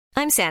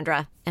I'm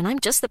Sandra, and I'm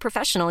just the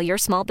professional your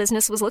small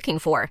business was looking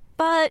for.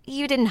 But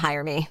you didn't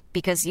hire me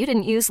because you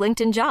didn't use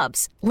LinkedIn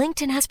Jobs.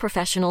 LinkedIn has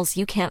professionals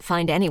you can't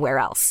find anywhere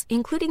else,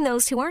 including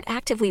those who aren't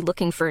actively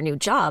looking for a new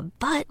job,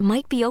 but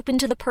might be open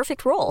to the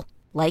perfect role,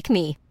 like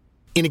me.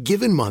 In a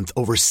given month,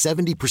 over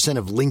 70%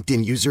 of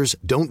LinkedIn users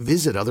don't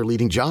visit other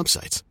leading job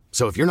sites.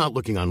 So if you're not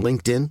looking on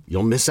LinkedIn,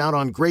 you'll miss out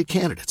on great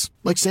candidates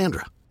like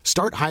Sandra.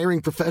 Start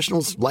hiring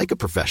professionals like a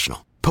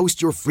professional.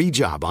 Post your free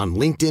job on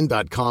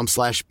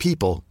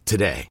linkedin.com/people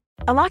today.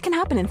 A lot can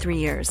happen in 3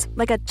 years,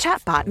 like a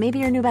chatbot may be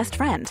your new best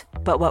friend.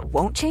 But what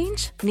won't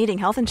change? Needing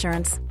health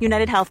insurance.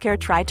 United Healthcare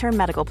Tri-Term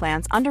Medical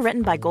Plans,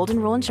 underwritten by Golden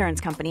Rule Insurance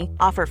Company,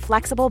 offer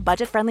flexible,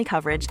 budget-friendly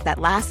coverage that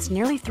lasts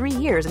nearly 3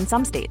 years in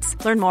some states.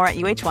 Learn more at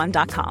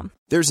uh1.com.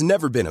 There's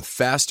never been a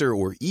faster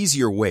or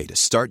easier way to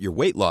start your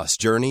weight loss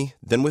journey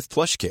than with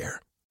PlushCare.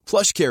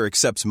 PlushCare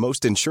accepts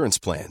most insurance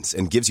plans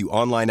and gives you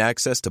online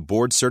access to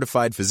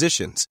board-certified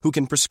physicians who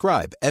can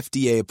prescribe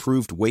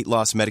FDA-approved weight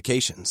loss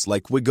medications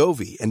like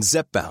Wegovy and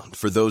Zepbound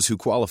for those who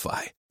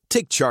qualify.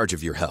 Take charge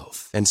of your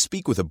health and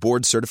speak with a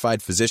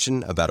board-certified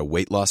physician about a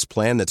weight loss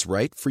plan that's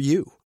right for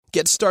you.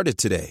 Get started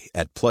today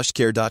at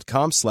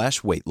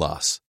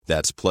plushcare.com/weight-loss.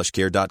 That's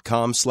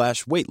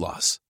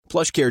plushcare.com/weight-loss.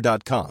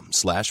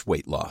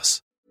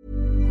 plushcare.com/weight-loss.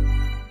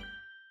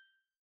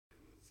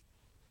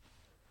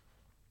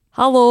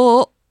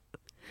 Hello.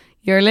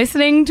 You're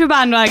listening to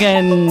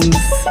Bandwagons.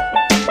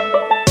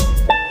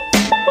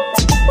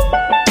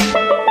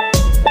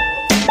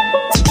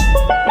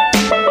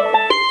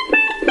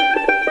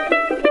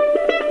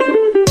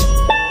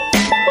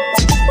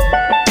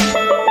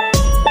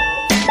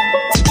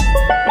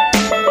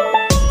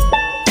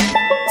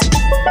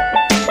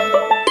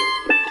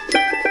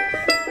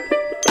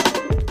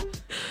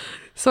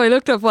 So I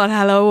looked up what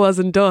hello was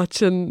in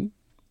Dutch, and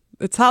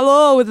it's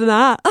hello with an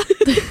A.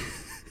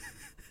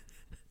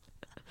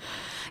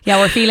 Yeah,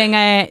 we're feeling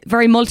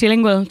very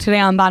multilingual today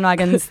on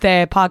Bandwagons,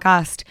 the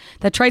podcast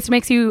that tries to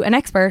make you an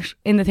expert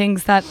in the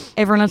things that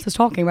everyone else is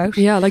talking about.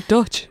 Yeah, like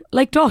Dutch.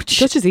 Like Dutch.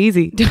 Dutch is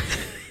easy.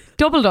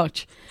 Double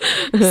Dutch.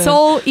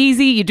 So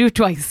easy, you do it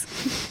twice.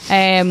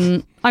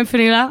 I'm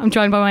Fionnuala. I'm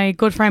joined by my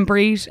good friend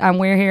Breed, and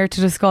we're here to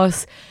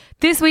discuss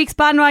this week's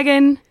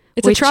Bandwagon.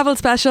 It's a travel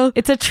special.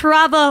 It's a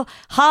travel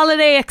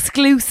holiday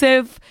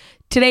exclusive.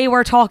 Today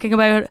we're talking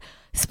about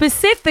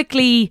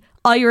specifically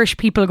Irish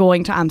people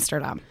going to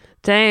Amsterdam.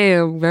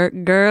 Damn,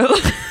 girl.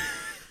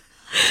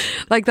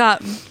 Like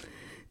that.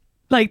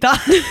 Like that.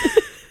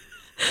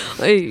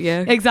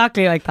 Yeah.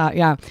 Exactly like that,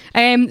 yeah.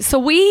 So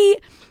we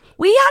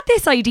had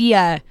this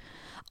idea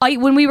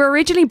when we were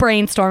originally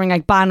brainstorming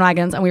like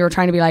Bandwagons, and we were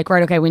trying to be like,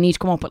 right, okay, we need to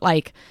come up with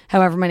like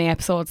however many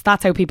episodes.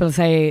 That's how people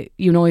say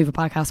you know you have a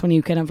podcast, when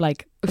you kind of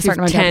like a certain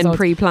amount of 10 episodes.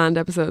 pre-planned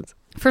episodes.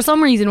 For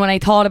some reason, when I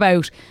thought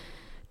about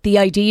the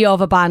idea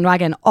of a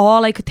bandwagon,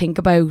 all I could think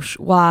about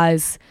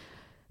was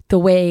the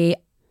way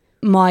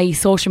my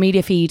social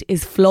media feed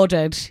is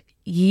flooded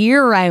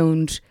year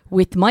round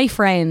with my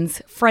friends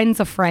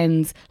of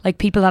friends, like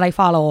people that I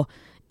follow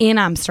in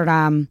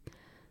Amsterdam,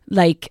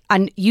 like,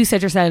 and you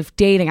said yourself,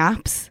 dating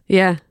apps.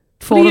 Yeah.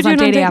 Photos on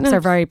dating apps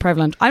are very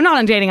prevalent. I'm not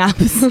on dating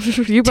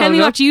apps. Tell me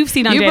what you've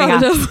seen on dating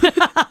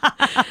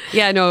apps.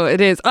 Yeah, no,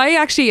 it is.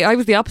 I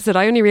was the opposite.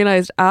 I only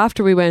realised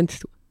after we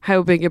went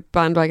how big a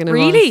bandwagon it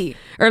was. Really?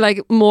 Or like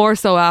more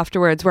so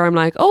afterwards, where I'm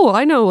like, oh,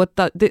 I know what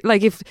that,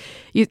 like if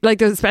you,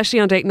 like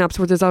especially on dating apps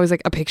where there's always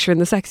like a picture in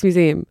the sex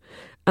museum,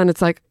 and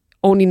it's like,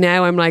 only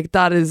now I'm like,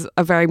 that is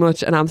a very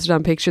much an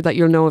Amsterdam picture that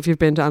you'll know if you've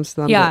been to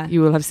Amsterdam. Yeah.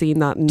 You will have seen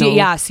that.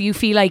 Yeah, so you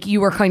feel like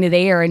you were kind of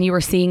there and you were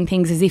seeing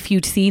things as if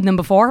you'd seen them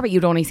before, but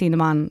you'd only seen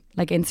them on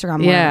like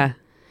Instagram. Yeah.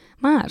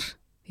 Mad.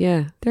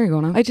 Yeah. There you go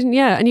now. I didn't,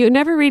 yeah. And you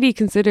never really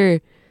consider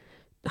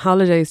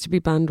holidays to be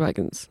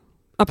bandwagons.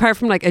 Apart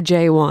from like a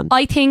J1.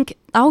 I think,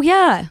 oh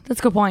yeah, that's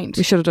a good point.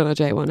 We should have done a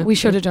J1. We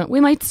should have done, we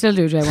might still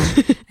do a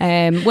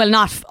J1. Well,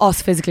 not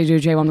us physically do a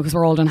J1 because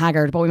we're old and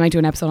haggard, but we might do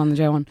an episode on the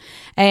J1.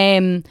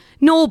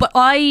 No, but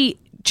I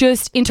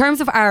just, in terms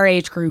of our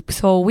age group,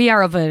 so we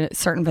are of a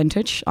certain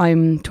vintage.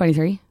 I'm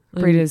 23.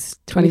 Breed is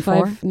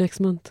 24. Next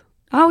month.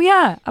 Oh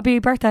yeah, happy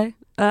birthday.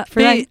 Happy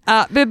birthday.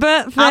 Happy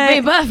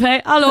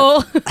birthday. Hello.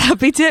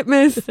 Happy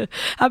Titmas.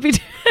 Happy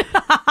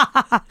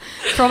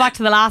Throw back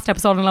to the last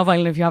episode on Love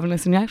Island if you haven't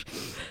listened yet.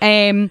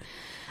 And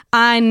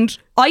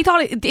I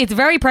thought it's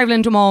very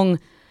prevalent among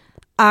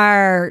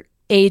our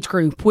age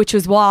group, which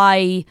is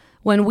why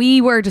when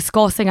we were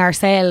discussing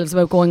ourselves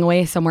about going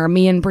away somewhere,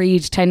 me and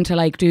Breed tend to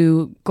like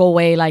go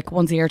away like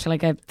once a year to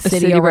like a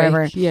city or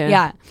wherever.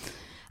 Yeah.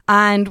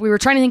 And we were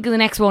trying to think of the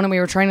next one, and we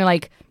were trying to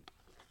like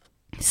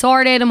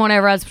sort it and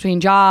whatever else between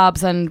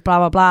jobs and blah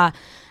blah blah.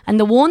 And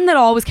the one that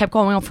always kept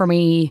coming up for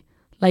me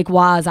like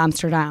was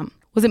Amsterdam.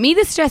 Was it me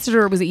that suggested it,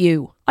 or was it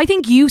you? I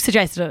think you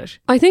suggested it.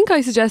 I think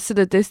I suggested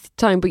it this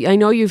time, but I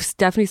know you've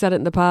definitely said it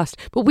in the past.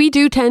 But we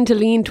do tend to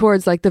lean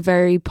towards like the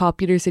very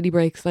popular city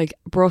breaks. Like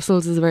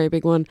Brussels is a very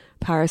big one.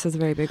 Paris is a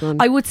very big one.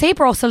 I would say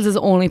Brussels is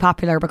only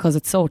popular because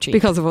it's so cheap.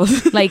 Because of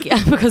us. Like,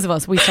 because of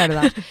us. We started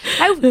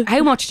that.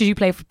 How much did you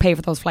pay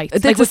for those flights?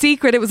 It's like, a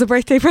secret. It was a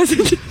birthday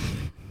present.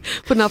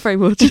 but not very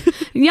much.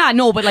 Yeah,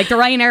 no, but like the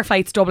Ryanair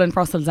flights Dublin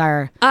Brussels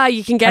are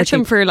You can get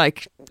them for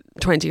like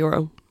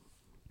 €20.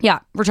 yeah,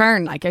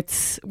 return. Like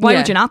it's why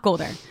would you not go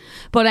there?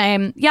 But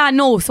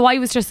no. So I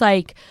was just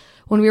like,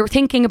 when we were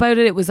thinking about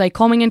it, it was like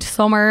coming into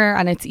summer,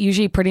 and it's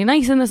usually pretty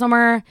nice in the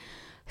summer.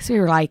 So we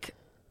were like,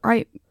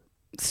 right,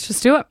 let's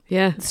just do it.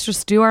 Yeah, let's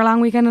just do our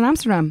long weekend in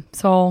Amsterdam.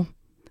 So,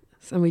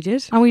 and we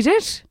did.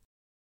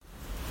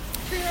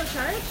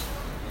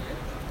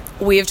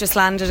 We have just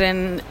landed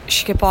in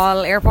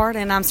Schiphol Airport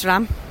in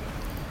Amsterdam.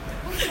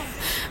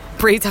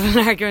 Bree's having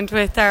an argument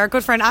with our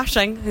good friend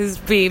Ashling, who's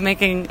been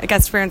making a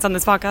guest appearance on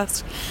this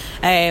podcast,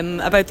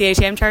 about the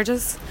ATM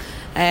charges.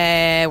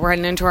 We're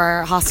heading into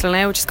our hostel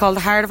now, which is called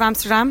the Heart of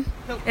Amsterdam.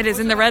 It is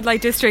in the red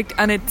light district,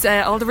 and it's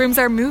all the rooms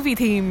are movie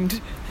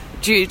themed.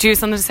 Do you have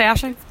something to say,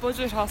 Ashling? It's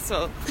budget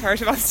hostel,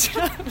 Heart of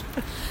Amsterdam.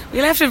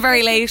 We left it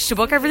very late to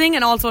book everything,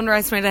 and also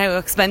underestimated how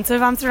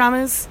expensive Amsterdam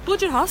is.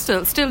 Budget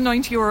hostel, still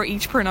 €90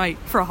 each per night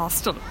for a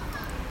hostel.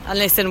 And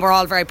listen, we're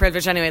all very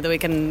privileged anyway that we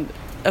can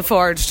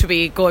afford to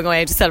be going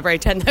away to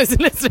celebrate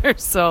 10,000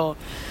 listeners. So,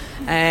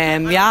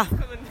 yeah.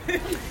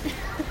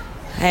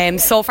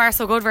 So far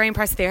so good. Very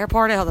impressed with the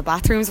airport. I thought the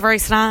bathrooms were very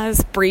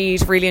snaz.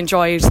 Breed really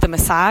enjoyed the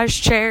massage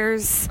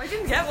chairs. I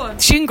didn't get one.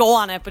 She didn't go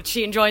on it, but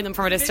she enjoyed them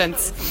from a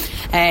distance.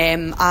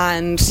 And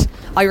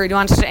I really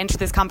wanted to enter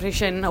this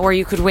competition where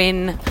you could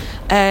win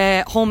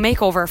a home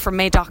makeover from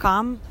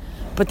made.com,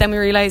 but then we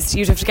realised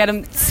you'd have to get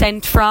them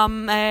sent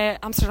from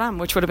Amsterdam,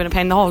 which would have been a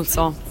pain in the hole.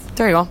 So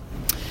there you go.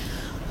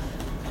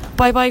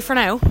 Bye for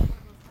now.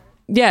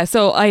 Yeah,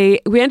 so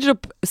we ended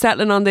up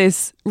settling on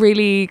this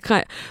really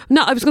I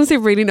was going to say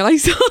really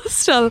nice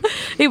hostel.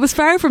 It was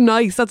far from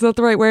nice, that's not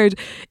the right word.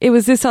 It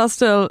was this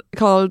hostel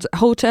called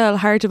Hotel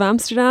Heart of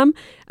Amsterdam,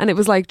 and it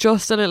was like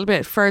just a little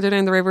bit further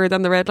down the river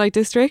than the red light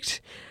district.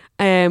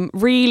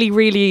 Really,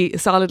 really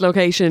solid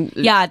location.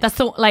 Yeah, that's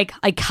so, like,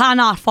 I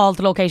cannot fault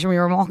the location. We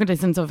were walking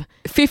distance of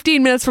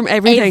 15 minutes from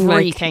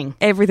everything.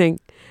 Everything.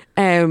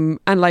 And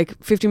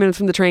like 15 minutes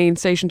from the train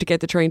station to get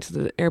the train to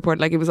the airport.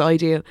 Like, it was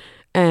ideal.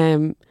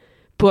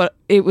 But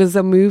it was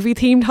a movie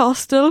themed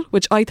hostel,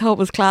 which I thought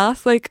was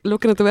class, like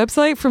looking at the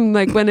website from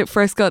like when it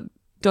first got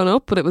done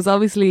up, but it was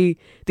obviously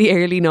the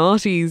early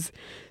noughties.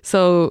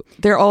 So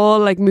they're all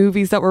like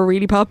movies that were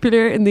really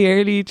popular in the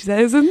early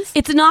 2000s.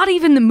 It's not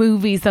even the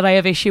movies that I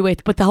have issue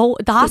with, but the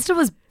hostel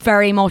was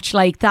very much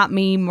like that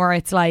meme where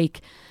it's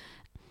like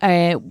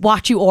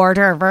what you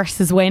order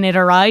versus when it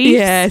arrives.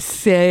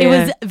 Yes, yeah. It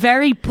was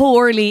very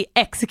poorly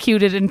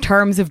executed in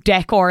terms of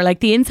decor. Like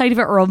the inside of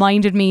it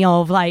reminded me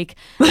of like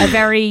a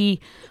very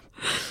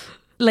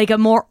like a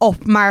more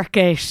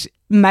upmarket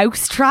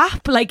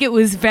mousetrap. Like it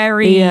was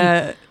very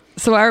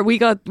So we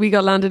got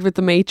landed with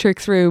the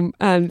Matrix room,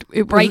 and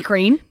it was bright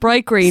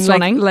green,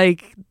 stunning,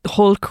 like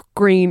Hulk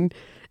green,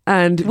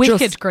 and wicked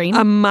just green,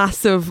 a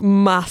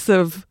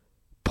massive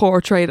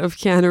portrait of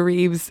Keanu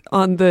Reeves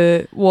on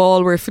the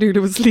wall where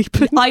Fionnuala was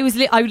sleeping. I would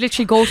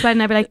literally go to bed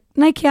and I'd be like,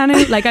 "Night,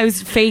 Keanu!" Like I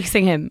was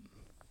facing him.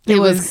 It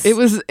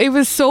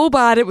was so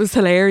bad. It was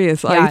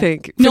hilarious. Yeah. I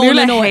think.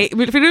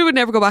 Fionnuala would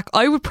never go back.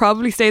 I would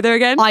probably stay there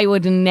again. I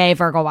would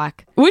never go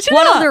back. Would you?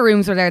 What not? other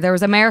rooms were there? There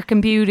was American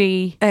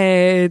Beauty.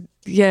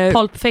 Yeah.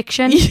 Pulp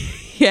Fiction.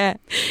 Yeah.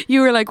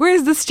 You were like,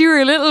 "Where's the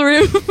Stuart Little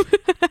room?"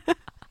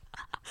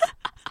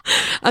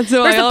 And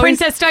so there's a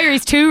Princess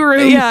Diaries 2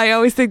 room. Yeah, I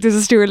always think there's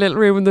a Stuart Little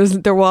room, and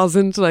there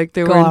wasn't. Like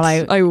there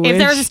weren't. I wish. If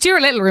there was a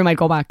Stuart Little room, I'd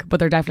go back, but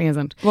there definitely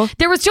isn't. Well,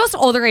 there was just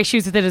other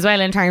issues with it as well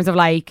in terms of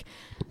like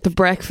the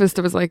breakfast.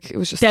 There was like it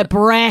was just the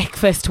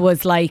breakfast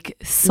was like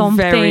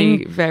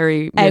something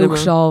very very minimal.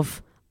 Out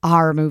of a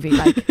horror movie,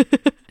 like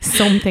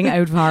something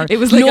out of horror. It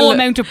was like no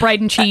amount of bread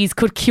and cheese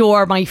could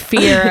cure my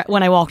fear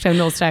when I walked down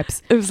those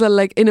steps. It was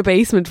like in a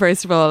basement,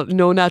 first of all,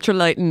 no natural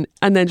lighting,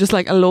 and then just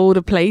like a load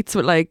of plates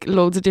with like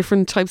loads of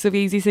different types of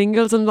easy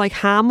singles and like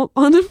ham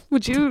on them.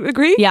 Would you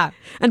agree? Yeah.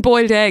 And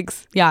boiled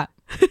eggs. Yeah.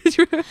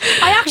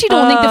 I actually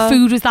don't think the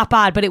food was that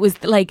bad, but it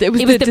was like it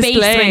was the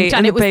basement,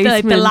 and it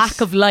was the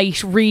lack of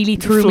light really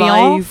threw me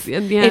off.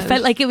 It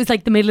felt like it was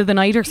like the middle of the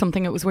night or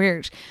something. It was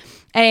weird.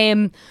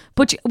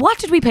 But what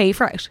did we pay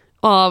for it?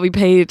 Oh, we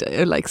paid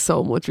like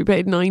so much. We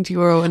paid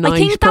 €90 a night. I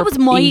think that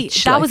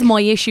was my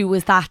issue,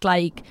 was that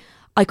like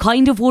I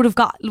kind of would have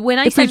got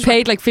if we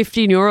paid like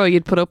 €15,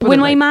 you'd put up with when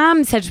it. My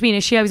mum said to me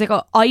initially, I was like,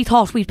 "Oh, I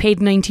thought we paid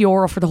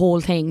 €90 for the whole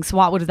thing. So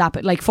what would have that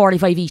been? Like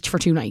 45 each for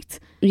 2 nights?"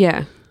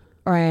 Yeah.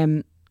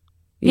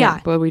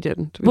 Yeah, but we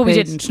didn't.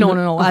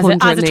 No.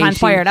 As it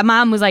transpired, a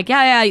man was like,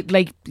 yeah,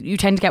 like you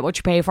tend to get what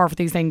you pay for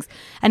these things.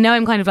 And now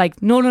I'm kind of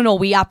like, no,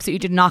 we absolutely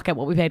did not get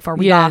what we paid for.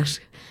 We got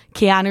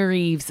Keanu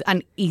Reeves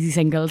and easy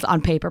singles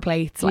on paper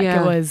plates. Like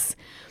it was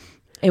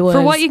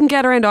for what you can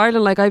get around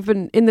Ireland. Like I've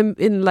been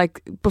in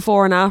like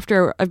before and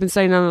after, I've been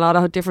staying in a lot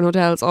of different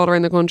hotels all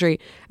around the country,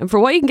 and for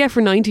what you can get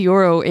for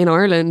 €90 in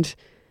Ireland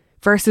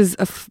versus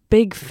a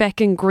big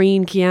fecking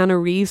green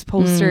Keanu Reeves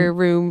poster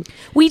room.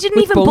 We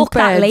didn't even book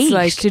that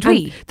late, did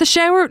we? The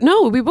shower,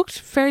 no, we booked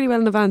fairly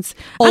well in advance.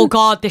 Oh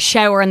God, the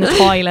shower and the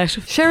toilet.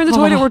 Shower and the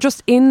toilet were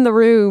just in the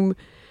room.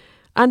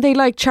 And they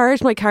like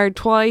charged my card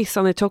twice,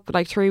 and it took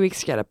like 3 weeks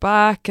to get it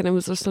back, and it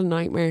was just a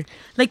nightmare.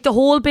 Like the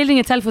whole building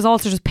itself was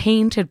also just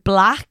painted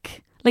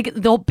black. Like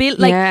the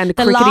and the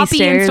rickety lobby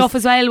stairs and stuff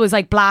as well was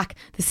like black.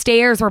 The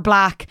stairs were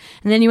black,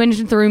 and then you went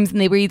into the rooms and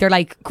they were either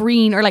like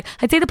green or like,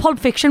 I'd say the Pulp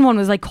Fiction one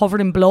was like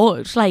covered in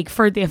blood, like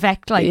for the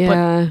effect, like,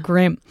 but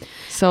grim.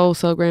 So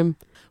grim.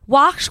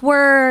 What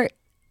were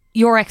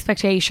your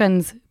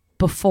expectations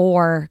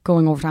before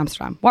going over to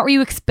Amsterdam? What were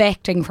you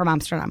expecting from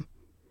Amsterdam?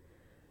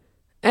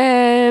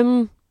 I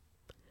don't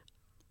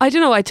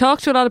know. I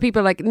talked to a lot of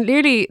people, like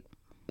nearly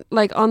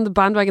like on the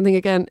bandwagon thing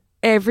again.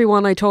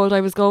 Everyone I told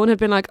I was going had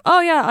been like,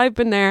 oh yeah, I've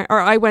been there, or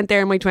I went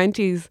there in my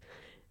 20s.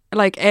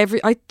 Like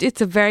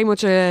it's a very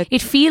much a,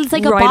 it feels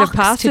like a rite box of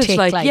passage, to tick,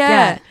 like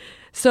yeah.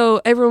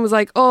 So everyone was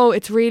like, oh,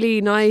 it's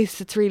really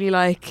nice, it's really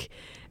like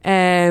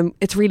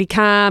it's really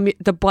calm,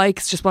 the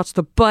bikes, just watch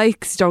the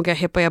bikes, don't get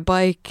hit by a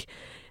bike.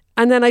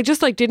 And then I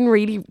just like didn't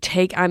really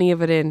take any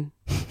of it in.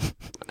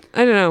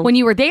 I don't know. When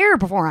you were there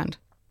beforehand,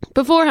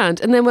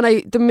 and then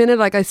the minute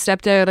like I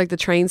stepped out like the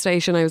train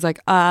station, I was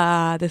like,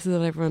 this is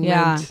what everyone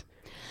meant.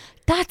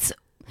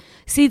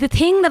 See, the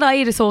thing that I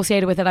had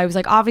associated with it, I was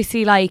like,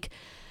 obviously like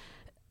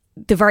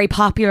the very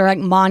popular like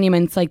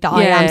monuments, like the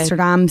I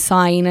Amsterdam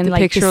sign, and the like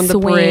picture the on swing,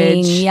 the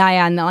bridge,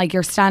 and like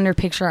your standard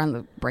picture on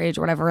the bridge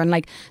or whatever, and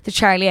like the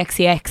Charlie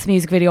XCX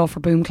music video for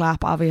Boom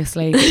Clap,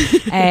 obviously.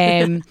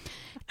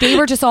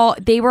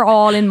 They were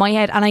all in my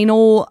head, and I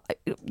know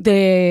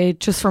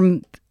just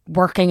from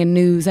working in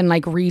news and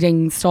like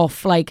reading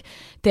stuff, like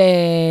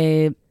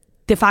the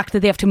fact that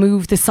they have to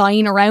move the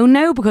sign around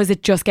now because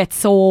it just gets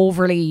so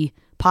overly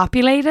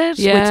populated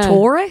with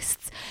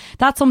tourists.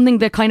 That's something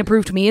that kind of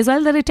proved to me as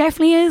well that it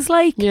definitely is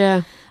like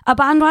a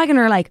bandwagon,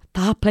 or like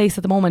that place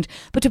at the moment.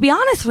 But to be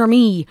honest, for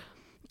me,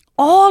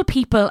 all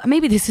people,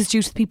 maybe this is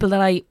due to the people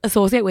that I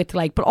associate with,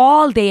 like, but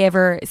all they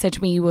ever said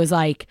to me was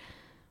like,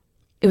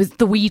 it was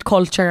the weed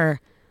culture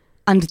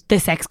and the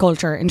sex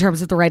culture in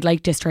terms of the red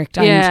light district,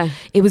 and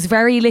it was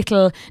very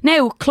little.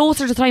 Now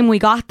closer to the time we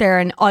got there,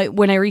 and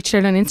when I reached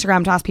out on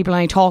Instagram to ask people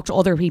and I talked to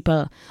other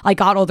people, I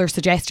got other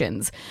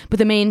suggestions, but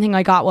the main thing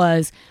I got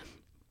was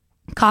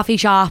coffee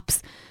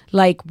shops,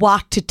 like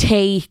what to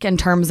take in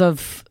terms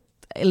of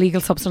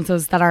illegal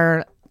substances that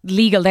are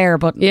legal there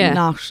but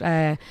not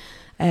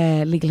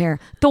legal here.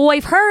 Though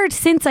I've heard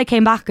since I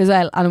came back as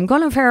well, and I'm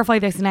going to verify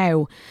this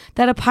now,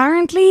 that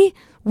apparently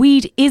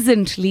weed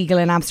isn't legal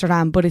in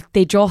Amsterdam, but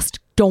they just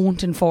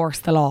don't enforce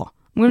the law.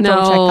 I'm going to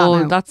double check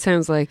that now. That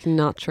sounds like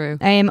not true.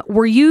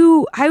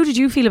 How did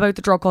you feel about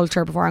the drug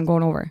culture before I'm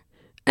going over?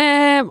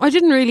 I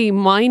didn't really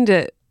mind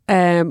it,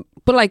 but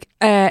like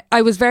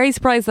I was very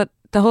surprised that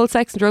the whole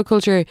sex and drug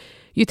culture,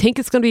 you think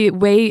it's going to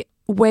be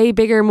way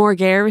bigger, more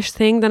garish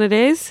thing than it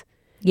is.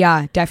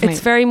 Yeah, definitely.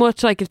 It's very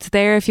much like it's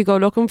there if you go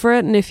looking for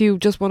it, and if you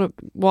just want to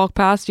walk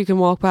past, you can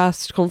walk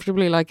past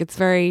comfortably. Like it's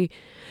kind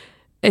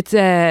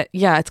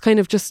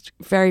of just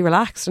very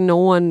relaxed, and no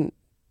one,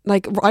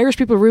 like Irish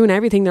people ruin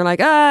everything. They're like,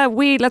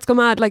 weed, let's go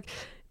mad. Like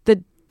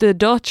the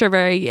Dutch are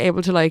very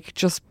able to like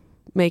just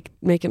make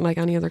it like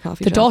any other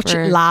coffee shop. The Dutch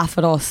laugh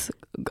at us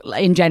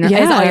in general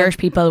as Irish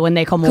people when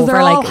they come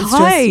over, like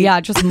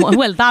it's just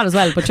well, that as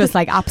well, but just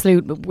like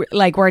absolute,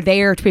 like we're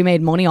there to be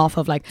made money off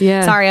of. Like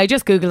sorry, I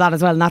just googled that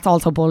as well, and that's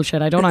also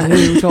bullshit. I don't know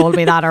who told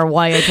me that or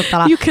why I took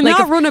that. You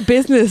cannot run a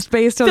business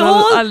based on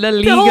a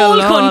legal law. The whole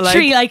law,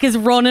 country like is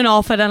running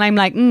off it, and I'm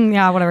like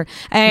whatever.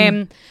 Do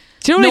you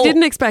know what I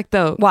didn't expect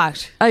though?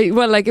 What?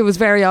 It was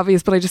very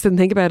obvious, but I just didn't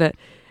think about it.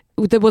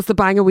 There was the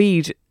bang of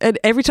weed, and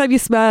every time you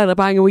smell a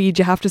bang of weed,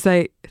 you have to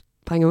say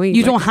bang of weed.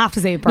 You don't have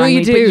to say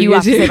bang of weed, but you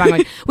have to say bang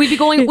of weed. We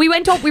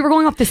were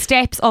going up the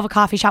steps of a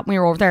coffee shop when we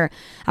were over there,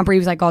 and Brie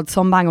was like, God,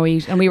 some bang of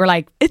weed, and we were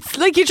like, it's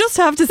like you just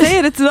have to say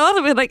it. It's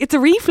not like it's a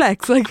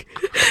reflex. Like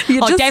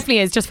it definitely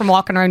is, just from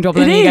walking around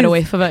Dublin and you get a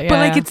whiff of it. But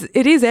like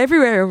it is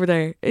everywhere over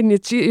there, and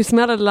you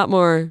smell it a lot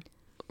more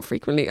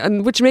frequently,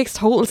 and which makes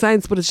total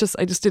sense. But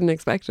I just didn't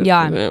expect it.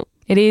 Yeah,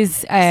 it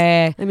is.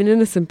 I'm an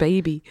innocent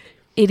baby.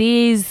 It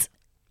is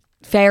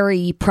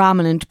very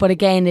prominent, but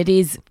again, it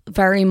is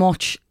very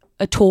much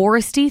a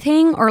touristy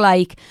thing, or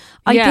like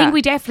I think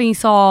we definitely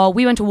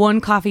we went to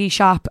one coffee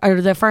shop, or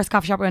the first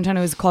coffee shop we went to, and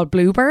it was called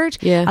Bluebird,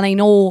 and I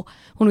know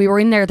when we were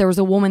in there was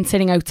a woman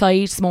sitting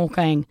outside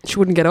smoking. She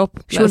wouldn't get up.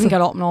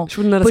 No, she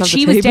wouldn't let us but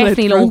she was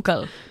definitely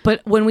local.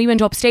 But when we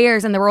went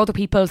upstairs and there were other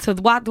people, so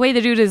the way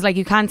they do it is like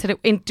you can't sit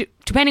in,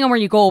 depending on where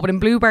you go, but in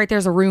Bluebird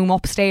there's a room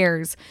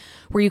upstairs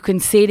where you can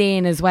sit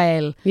in as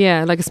well.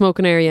 Yeah, like a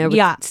smoking area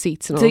with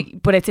seats and all.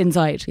 But it's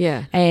inside.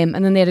 Yeah. And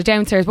then they had it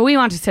downstairs, but we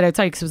wanted to sit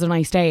outside because it was a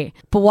nice day.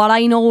 But what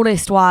I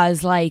noticed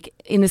was, like,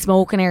 in the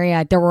smoking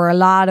area, there were a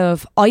lot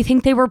of, I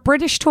think they were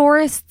British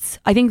tourists.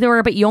 I think they were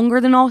a bit younger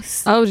than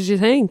us. Oh, did you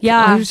think?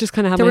 Yeah. I was just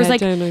kind of having my head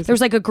down. There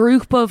was like a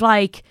group of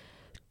like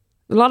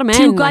a lot of men,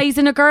 2 guys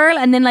and a girl,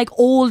 and then like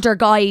older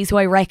guys who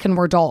I reckon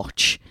were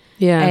Dutch.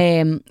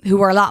 Yeah. Who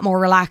were a lot more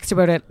relaxed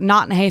about it.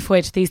 Not in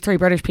halfway to these 3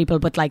 British people,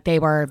 but like they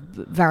were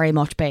very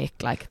much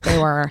baked. Like they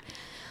were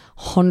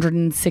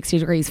 160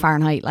 degrees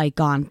Fahrenheit, like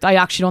gone. I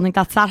actually don't think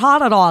that's that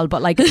hot at all,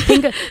 but like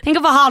think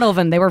of a hot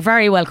oven. They were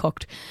very well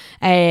cooked.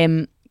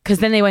 Because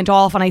then they went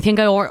off, and I think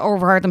I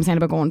overheard them saying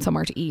about going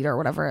somewhere to eat or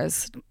whatever,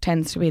 as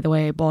tends to be the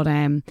way. But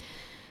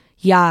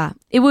yeah,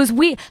 it was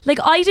weird. Like,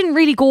 I didn't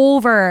really go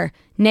over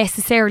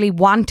necessarily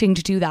wanting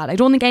to do that. I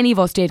don't think any of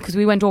us did, because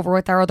we went over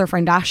with our other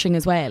friend Ashing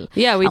as well.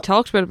 Yeah, we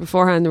talked about it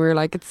beforehand. We were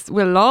like,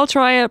 we'll all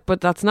try it,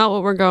 but that's not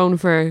what we're going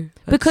for.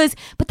 But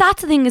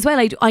that's the thing as well.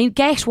 I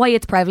get why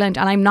it's prevalent,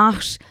 and I'm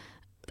not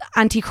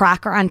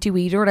anti-crack or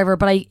anti-weed or whatever,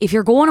 but if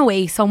you're going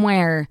away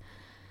somewhere,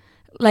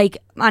 like,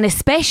 and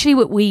especially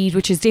with weed,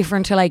 which is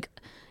different to like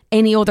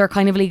any other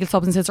kind of illegal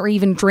substances or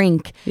even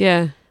drink.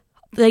 Yeah.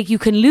 Like, you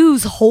can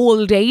lose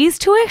whole days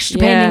to it,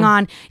 depending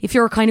on if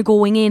you're kind of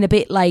going in a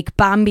bit like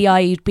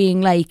Bambi-eyed,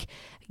 being like,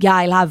 yeah,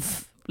 I'll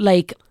have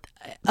like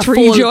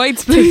 3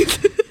 joints,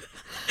 please.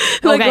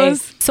 Okay,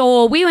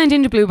 so we went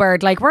into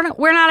Bluebird. Like, we're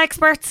not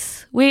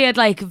experts. We had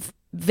like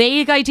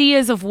vague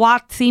ideas of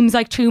what seems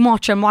like too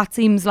much and what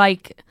seems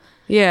like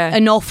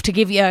enough to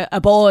give you a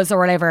buzz or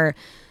whatever.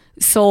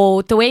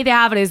 So the way they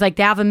have it is like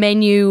they have a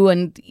menu,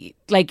 and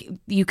like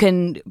you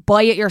can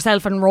buy it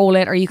yourself and roll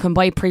it, or you can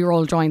buy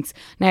pre-rolled joints.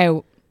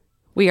 Now,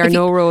 we are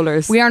no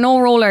rollers. We are no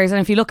rollers,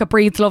 and if you look at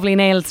Breed's lovely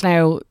nails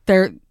now,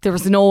 there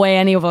was no way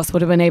any of us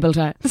would have been able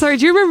to. Sorry,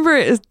 do you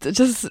remember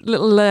just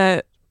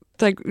little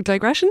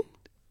digression?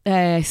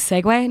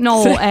 Segue?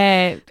 No,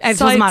 it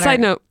doesn't matter. Side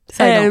note.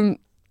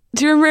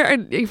 Do you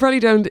remember? You probably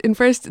don't. In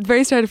the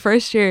very start of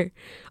first year,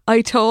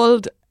 I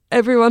told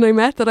everyone I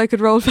met that I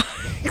could roll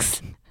fags.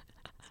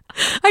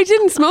 I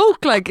didn't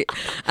smoke, like,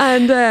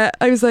 and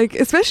I was like,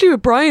 especially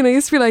with Brian, I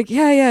used to be like,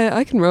 yeah,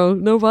 I can roll,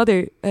 no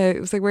bother. It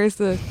was like, where's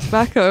the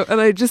tobacco? And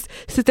I just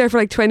sit there for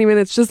like 20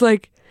 minutes, just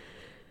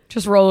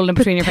rolling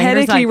between your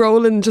fingers, like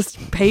rolling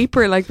just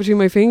paper like between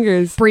my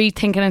fingers. Breathe,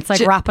 thinking it's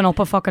like wrapping up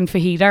a fucking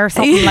fajita or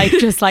something. Like,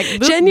 just like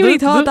genuinely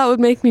thought that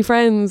would make me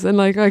friends, and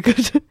like I could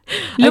wing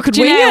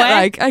it.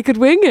 Like, I could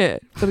wing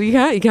it, but you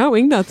can't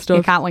wing that stuff.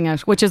 You can't wing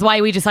it, which is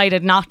why we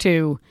decided not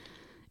to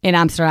in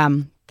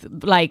Amsterdam.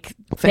 Like,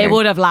 fair. They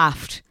would have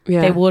laughed.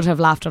 Yeah. They would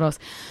have laughed at us.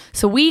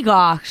 So we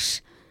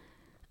got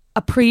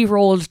a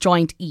pre-rolled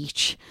joint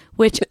each,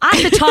 which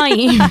at the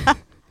time,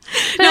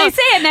 when I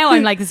say it now,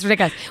 I'm like, this is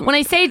ridiculous. When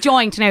I say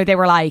joint now, they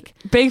were like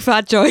big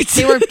fat joints.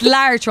 They were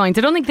large joints.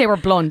 I don't think they were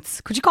blunts.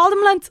 Could you call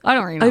them blunts? I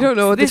don't really know. I don't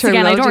know what this the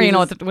terminology again. I don't really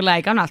know is. what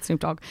like, I'm not Snoop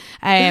Dogg.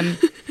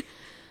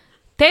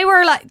 They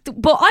were like,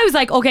 but I was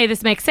like, okay,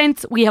 this makes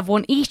sense. We have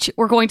one each.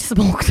 We're going to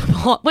smoke them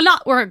all. Well,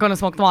 we're going to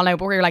smoke them all now,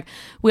 but we were like,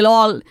 we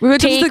went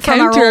to the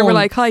counter and we're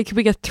like, hi, can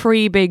we get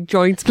 3 big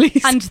joints,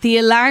 please? And the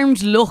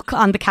alarmed look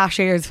on the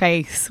cashier's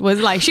face was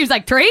like, she was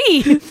like,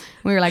 3?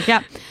 We were like,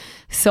 yeah.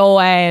 So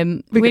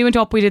we went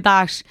up, we did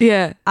that.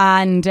 Yeah.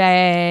 And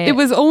it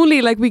was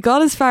only like, we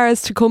got as far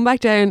as to come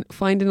back down,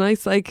 find a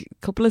nice like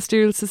couple of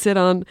stools to sit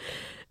on,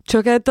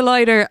 took out the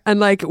lighter and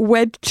like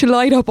went to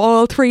light up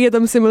all 3 of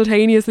them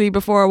simultaneously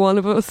before one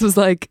of us was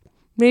like,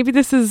 maybe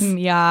this is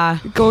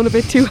going a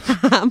bit too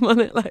ham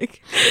on it.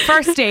 Like,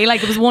 first day,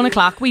 like, it was 1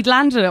 o'clock. We'd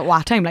landed at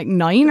what time, like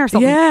 9 or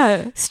something?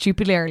 Yeah,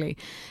 stupidly early.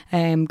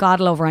 God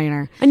love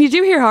Ryanair. And you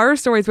do hear horror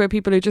stories where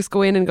people who just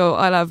go in and go,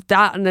 I'll have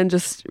that, and then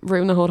just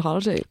ruin the whole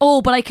holiday.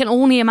 Oh, but I can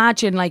only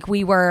imagine, like,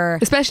 we were,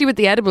 especially with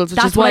the edibles, which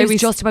that's is why what I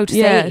was just about to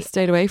say,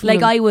 stayed away from like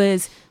them. I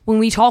was, when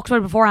we talked about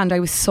it beforehand, I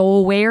was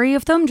so wary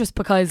of them, just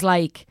because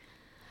like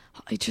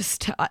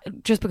just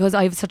because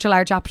I have such a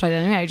large appetite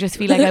anyway. I just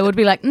feel like I would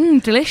be like,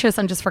 delicious,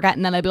 and just forget,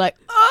 and then I'd be like,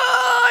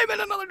 I'm in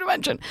another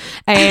dimension.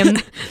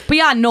 But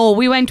yeah, no,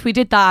 we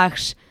did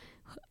that.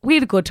 We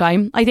had a good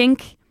time, I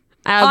think.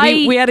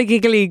 We had a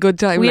giggly good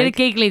time. We had a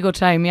giggly good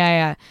time,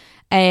 yeah.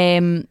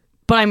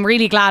 But I'm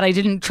really glad I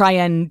didn't try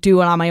and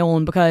do it on my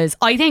own, because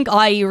I think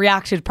I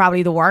reacted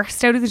probably the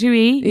worst out of the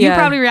 2E. You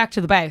probably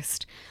reacted the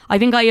best. I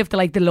think I have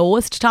the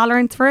lowest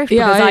tolerance for it,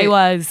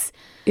 because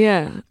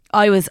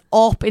I was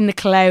up in the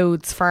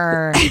clouds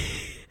for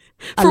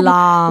a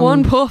long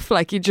one puff.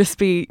 Like, you just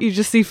see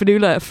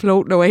Fanula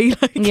floating away.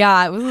 Like.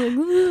 Yeah, it was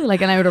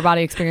like an outer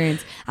body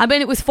experience. And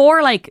then it was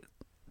for like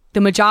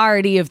the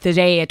majority of the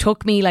day. It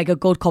took me like a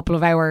good couple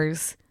of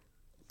hours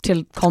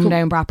to come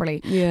down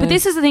properly. Yeah. But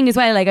this is the thing as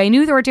well. Like, I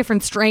knew there were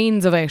different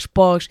strains of it,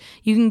 but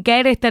you can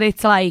get it that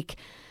it's like,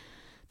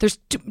 there's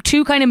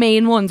 2 kind of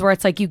main ones where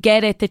it's like you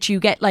get it that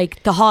you get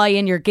like the high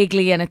and you're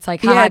giggly, and it's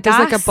like there's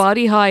like a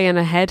body high and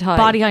a head high.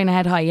 Body high and a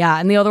head high, yeah.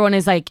 And the other one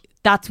is like,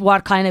 that's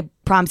what kind of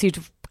prompts you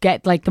to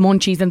get like the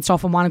munchies and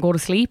stuff and want to go to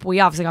sleep.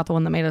 We obviously got the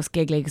one that made us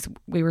giggly because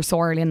we were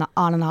so early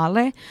on an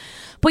holiday.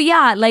 But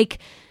yeah, like,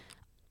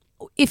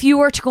 if you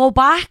were to go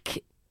back,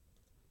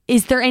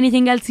 is there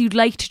anything else you'd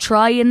like to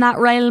try in that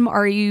realm?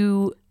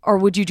 Or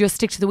would you just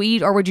stick to the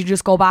weed, or would you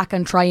just go back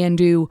and try and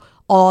do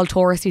all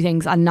touristy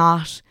things and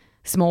not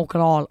smoke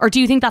at all? Or do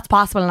you think that's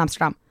possible in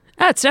Amsterdam?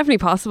 Yeah, it's definitely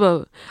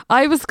possible.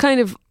 I was kind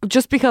of,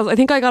 just because I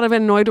think I got a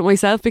bit annoyed with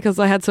myself because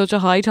I had such a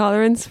high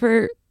tolerance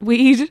for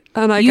weed,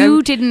 and like,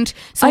 you didn't.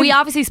 So we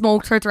obviously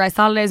smoked throughout the rest of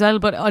the holiday as well,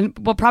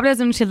 but probably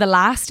wasn't until the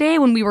last day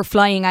when we were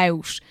flying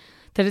out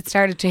that it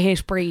started to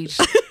hit Breed.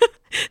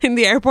 in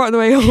the airport on the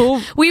way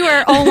home. We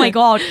were, oh my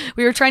God,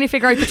 we were trying to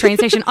figure out the train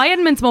station. I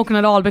hadn't been smoking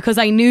at all because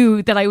I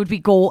knew that I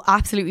would go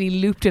absolutely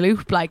loop to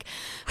loop. Like,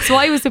 so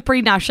I was the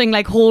pre-nashing,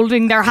 like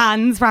holding their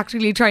hands,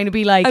 practically trying to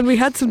be like. And we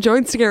had some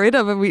joints to get rid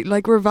of, and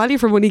we're value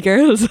for money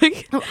girls.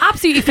 Like,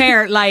 absolutely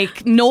fair,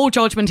 like no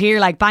judgment here,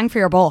 like bang for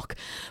your buck.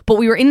 But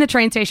we were in the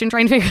train station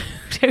trying to figure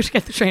out how to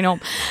get the train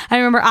home. I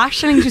remember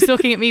Aisling just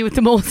looking at me with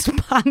the most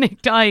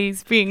panicked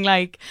eyes, being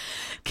like,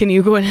 can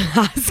you go in and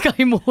ask?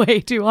 I'm way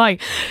too high.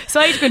 So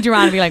I had to go to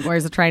Joanne and be like,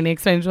 where's the train? He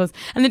explained to us.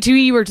 And the two of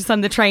you were just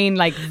on the train,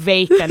 like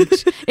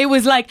vacant. It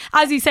was like,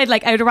 as you said,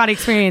 like out of bad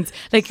experience,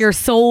 like your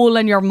soul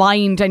and your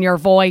mind and your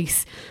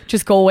voice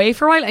just go away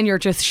for a while and you're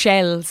just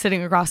shell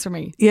sitting across from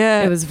me.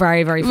 Yeah. It was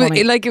very, very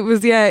funny. Like it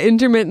was,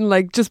 intermittent,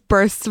 like just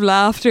bursts of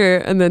laughter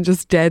and then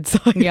just dead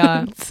silence.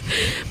 Yeah.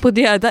 But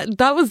yeah,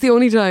 that was the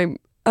only time.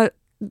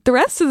 The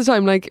rest of the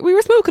time, like we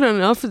were smoking on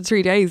and off for the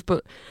 3 days,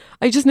 but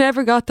I just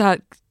never got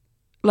that,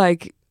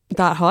 like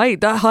that high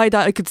that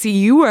I could see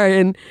you were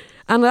in,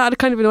 and that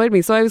kind of annoyed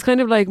me. So I was kind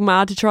of like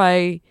mad to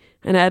try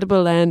an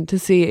edible then to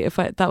see if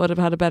that would have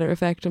had a better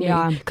effect on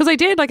me. Because I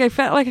did, like I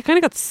felt like I kind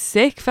of got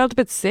sick, felt a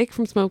bit sick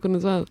from smoking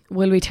as well.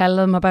 Will we tell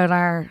them about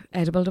our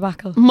edible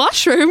debacle?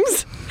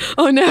 Mushrooms?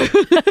 Oh no.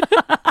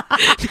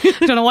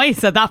 Don't know why you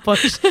said that, but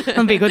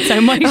that'd be a good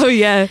soundbite. Oh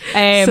yeah.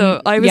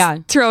 So I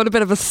was throwing a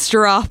bit of a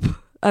strop,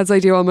 as I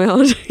do on my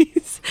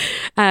holidays.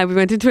 We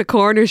went into a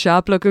corner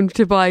shop looking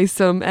to buy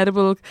some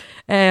edible,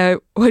 what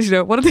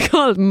are they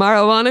called?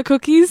 Marijuana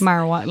cookies?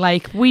 Marijuana,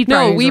 like weed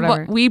brownies.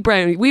 No, weed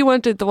brownie. We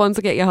wanted the ones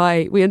that get you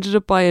high. We ended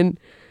up buying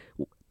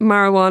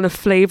marijuana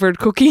flavoured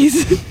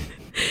cookies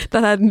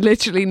that had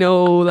literally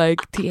no like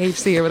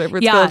THC or whatever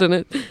it's called in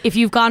it. If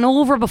you've gone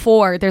over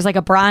before, there's like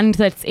a brand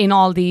that's in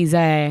all these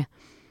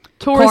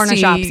corner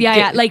shops.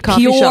 Like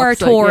pure shops,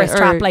 tourist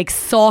trap, like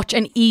such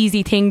an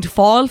easy thing to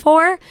fall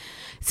for.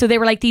 So they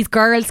were like these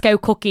Girl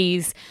Scout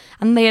cookies,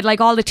 and they had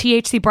like all the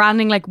THC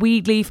branding, like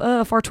weed leaf,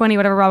 420,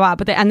 whatever, blah, blah.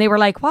 But and they were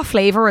like, what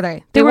flavour were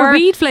they? They were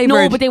weed flavoured.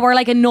 No, but they were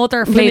like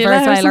another flavour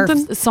as well,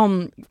 or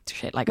some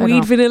shit like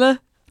weed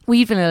vanilla.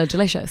 Weed vanilla,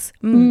 delicious.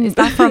 Is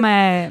that from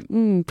a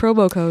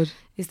promo code?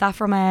 Is that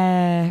from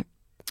a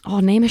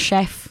name a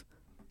chef?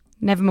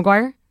 Nevin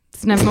Maguire.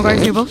 It's Nevin Maguire's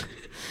new book.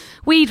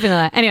 Weed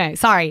vanilla. Anyway,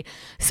 sorry.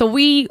 So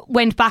we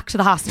went back to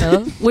the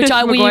hostel, which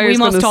we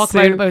must talk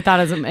about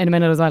that in a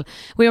minute as well.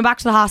 We went back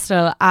to the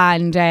hostel,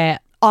 and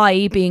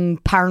I, being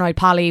paranoid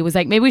Polly, was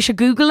like, maybe we should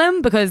Google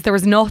him, because there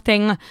was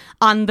nothing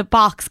on the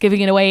box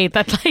giving it away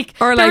that like,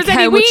 or there was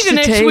any weed in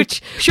it,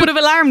 which should have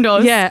alarmed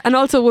us. Yeah, and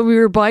also when we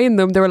were buying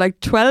them, they were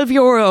like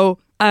 €12.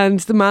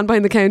 And the man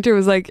behind the counter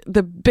was like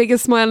the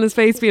biggest smile on his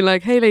face, being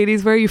like, hey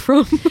ladies, where are you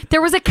from?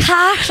 There was a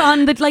cat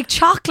on the like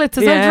chocolates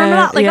as well. Do you remember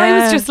that? Like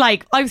I was just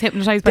like, I was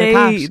hypnotised by the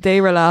cat. They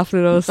were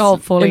laughing at us. Oh,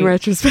 fully. In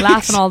retrospect.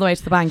 Laughing all the way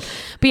to the bank.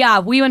 But yeah,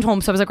 we went home.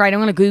 So I was like, right,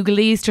 I'm going to Google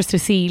these just to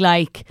see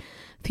like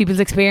people's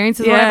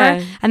experiences or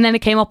whatever. And then it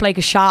came up like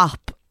a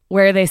shop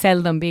where they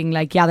sell them, being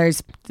like, yeah,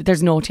 there's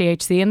no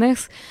THC in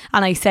this.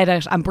 And I said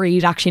it, and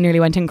Breed actually nearly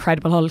went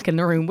Incredible Hulk in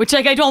the room, which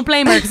like I don't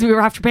blame her, because we were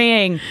after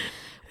paying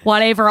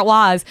whatever it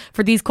was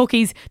for these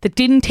cookies that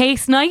didn't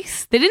taste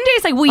nice. They didn't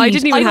taste like weed. I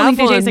didn't even have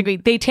they one. taste like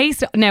weed. They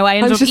taste. Now I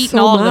ended up eating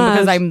all of them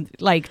because I'm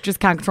like just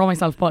can't control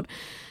myself. But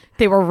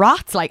they were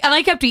rats, like, and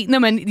I kept eating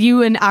them. And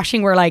you and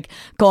Aisling were like,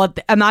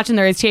 God, imagine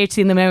there is THC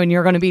in them now, and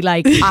you're going to be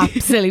like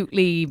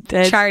absolutely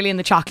Charlie in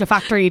the Chocolate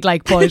Factory,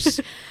 like. But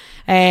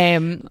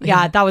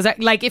yeah, that was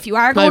like, if you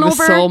are going over, I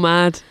was so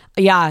mad.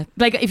 Yeah,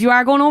 like if you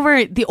are going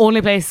over, the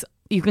only place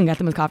you can get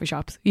them as coffee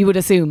shops, you would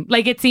assume.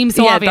 Like it seems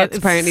so obvious. It's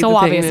apparently so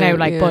obvious now.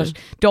 Like, but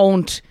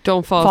don't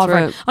fall for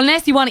it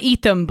unless you want to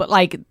eat them. But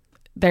like,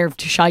 they're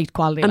shite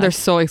quality, and they're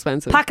so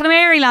expensive. Pack of the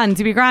Maryland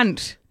to be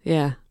grand.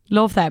 Yeah,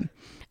 love them.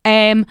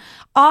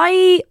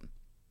 I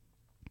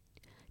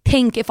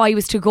think if I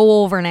was to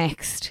go over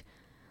next,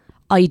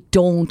 I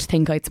don't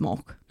think I'd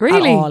smoke.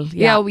 Really? At all.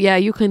 Yeah.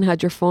 You kind of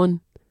had your fun.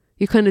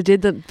 You kind of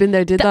did that. Been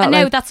there, did that.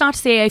 No, that's not to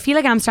say. I feel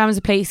like Amsterdam is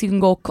a place you can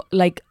go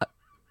like.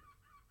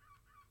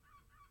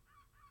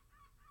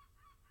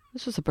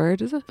 It's just a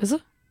bird, is it? Is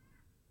it?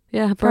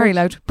 Yeah, very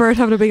loud. Bird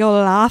having a big old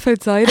laugh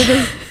outside of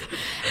it.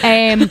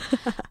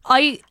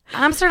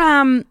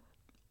 Amsterdam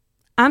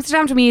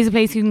to me is a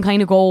place you can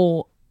kind of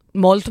go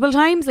multiple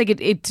times. Like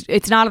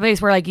it's not a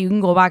place where like you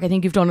can go back, I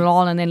think you've done it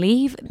all, and then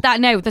leave.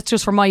 That's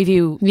just from my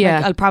view. Yeah,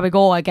 like, I'll probably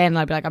go again and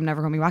I'll be like, I'm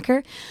never coming back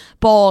here.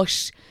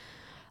 But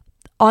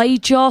I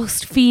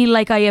just feel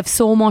like I have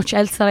so much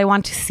else that I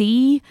want to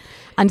see.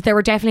 And there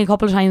were definitely a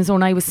couple of times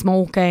when I was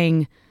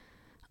smoking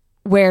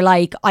where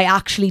like I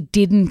actually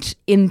didn't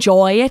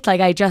enjoy it.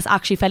 Like I just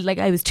actually felt like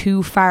I was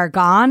too far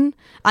gone.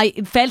 I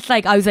felt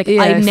like I was like,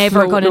 I'm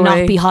never going to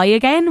not be high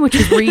again, which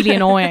was really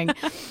annoying.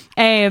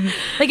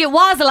 Like it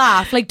was a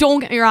laugh, like don't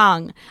get me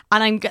wrong,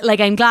 and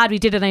I'm glad we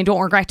did it and I don't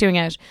regret doing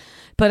it.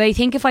 But I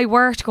think if I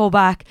were to go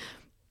back,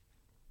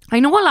 I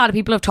know a lot of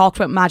people have talked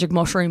about magic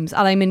mushrooms,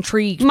 and I'm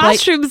intrigued.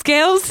 Mushrooms,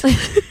 girls.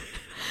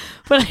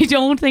 But I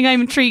don't think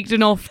I'm intrigued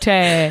enough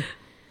to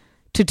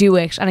do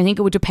it. And I think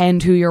it would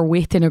depend who you're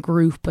with in a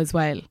group as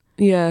well.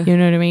 Yeah. You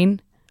know what I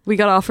mean? We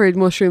got offered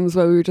mushrooms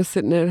while we were just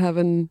sitting out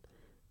having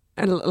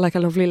a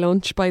lovely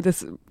lunch by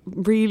this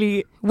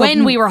really...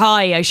 When we were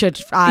high, I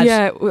should add.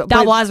 Yeah.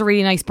 That was a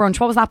really nice brunch.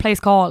 What was that place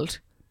called?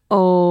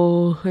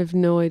 Oh, I have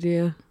no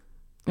idea.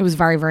 It was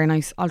very, very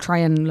nice. I'll try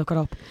and look it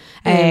up.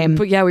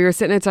 But yeah, we were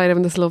sitting outside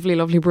having this lovely,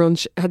 lovely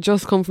brunch. It had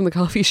just come from the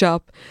coffee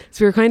shop.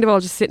 So we were kind of all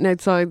just sitting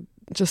outside,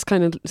 just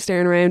kind of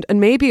staring around. And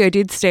maybe I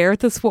did stare at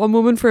this one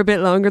woman for a bit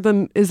longer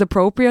than is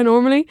appropriate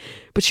normally.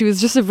 But she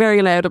was just a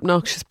very loud,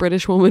 obnoxious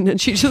British woman.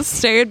 And she just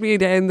stared me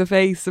down the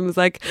face and was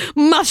like,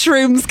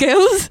 mushroom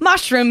skills.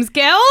 Mushroom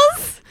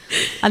skills.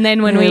 And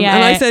then when and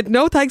I said,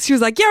 no thanks. She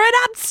was like, you're in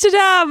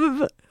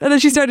Amsterdam. And then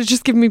she started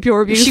just giving me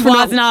pure abuse. She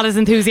was not as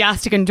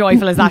enthusiastic and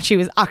joyful as that. She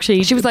was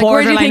like,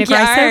 where do you think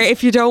aggressive. you are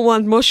if you don't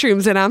want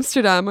mushrooms in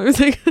Amsterdam? I was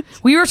like...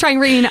 We were trying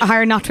really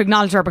hard not to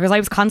acknowledge her because I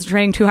was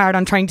concentrating too hard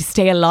on trying to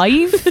stay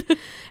alive.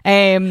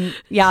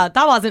 Yeah,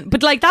 that wasn't...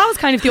 But like, that was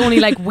kind of the only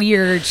like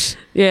weird...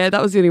 Yeah,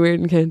 that was the only weird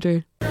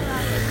encounter.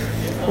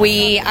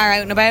 We are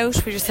out and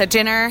about. We just had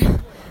dinner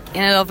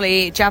in a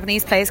lovely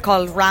Japanese place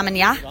called Ramen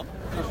Ya.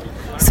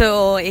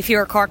 So if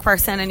you're a Cork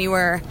person and you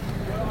were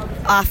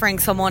offering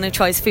someone a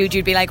choice food,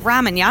 you'd be like,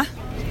 ramen, yeah?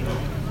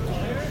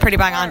 Pretty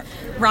bang on.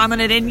 Ramming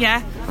it in,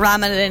 yeah.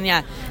 Ramen it in,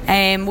 yeah.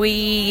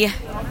 We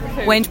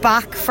went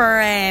back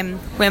for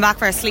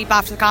a sleep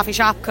after the coffee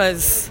shop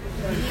because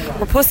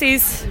we're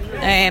pussies.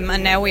 And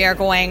now we are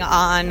going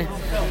on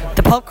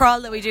the pub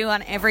crawl that we do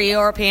on every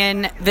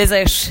European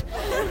visit,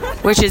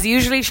 which is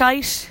usually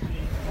shite.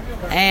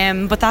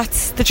 But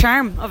that's the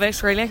charm of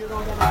it, really.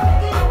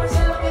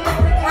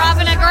 We're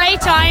having a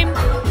great time.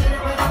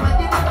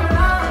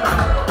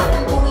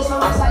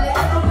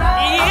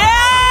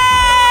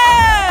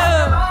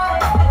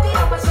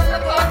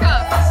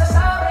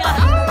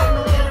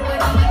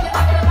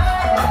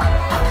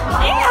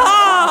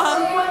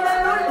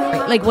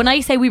 Like when I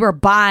say we were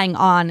bang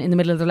on in the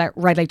middle of the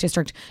red light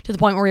district to the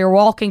point where we were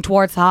walking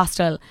towards the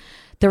hostel,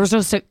 there was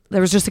just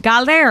a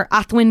gal there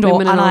at the window,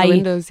 and I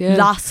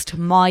lost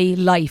my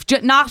life.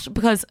 Not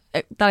because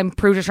that I'm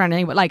prudish or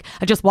anything, but like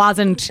I just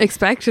wasn't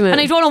expecting it,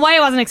 and I don't know why I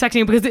wasn't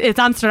expecting it because it's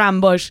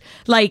Amsterdam. But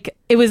like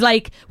it was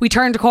like we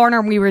turned a corner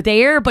and we were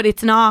there, but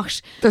it's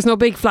not. There's no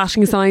big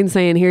flashing sign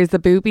saying "Here's the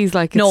boobies."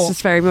 Like it's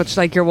just very much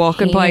like you're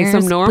walking by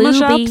some normal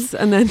shops,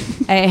 and then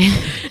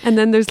and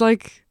then there's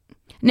like.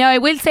 Now I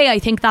will say I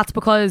think that's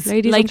because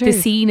like the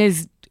scene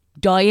is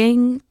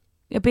dying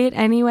a bit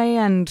anyway,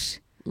 and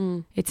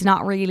it's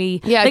not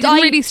really. Yeah, like, it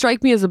didn't really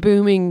strike me as a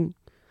booming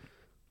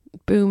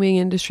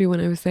industry when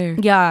I was there.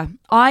 Yeah,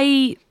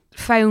 I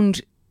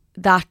found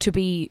that to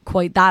be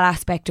that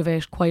aspect of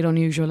it quite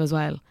unusual as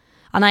well.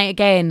 And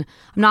I'm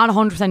not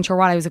 100% sure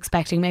what I was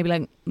expecting. Maybe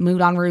like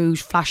Moulin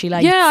Rouge, flashy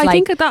lights. Yeah, I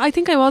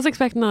think I was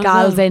expecting that.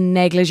 Gals in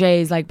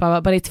negligees, like blah,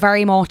 blah, but it's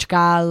very much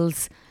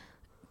gals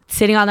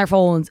sitting on their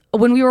phones.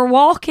 When we were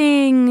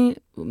walking,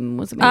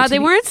 they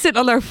weren't sitting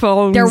on their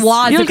phones. There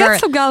was You'll get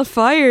some gal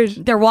fired.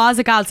 There was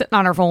a gal sitting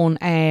on her phone.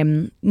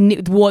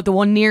 The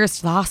one nearest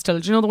to the hostel.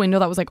 Do you know the window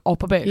that was like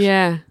up a bit?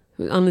 Yeah,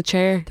 on the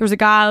chair. There was a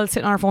gal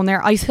sitting on her phone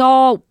there. I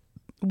saw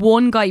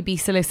one guy be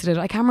solicited.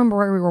 I can't remember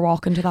where we were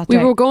walking to that day.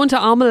 We were going to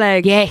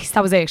Omeleg. Yes,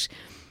 that was it.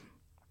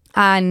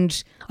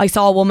 And I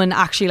saw a woman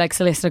actually like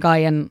solicit a guy,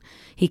 and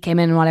he came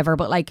in and whatever.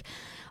 But like,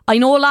 I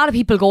know a lot of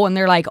people go and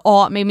they're like,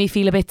 oh, it made me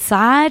feel a bit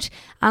sad.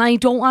 And I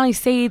don't want to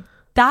say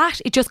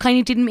that. It just kind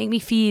of didn't make me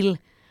feel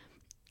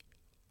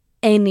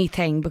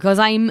anything, because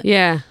I'm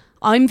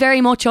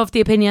very much of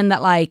the opinion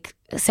that like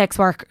sex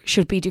work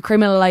should be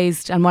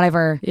decriminalised and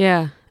whatever.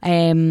 Yeah.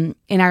 In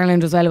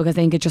Ireland as well, because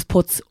I think it just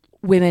puts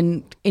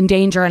women in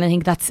danger, and I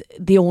think that's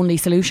the only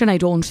solution. I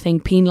don't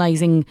think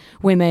penalising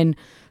women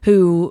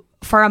who,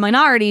 for a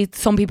minority,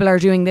 some people are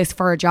doing this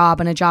for a job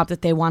and a job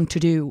that they want to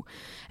do.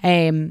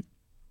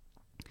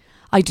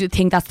 I do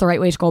think that's the right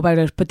way to go about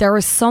it. But there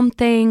was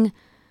something,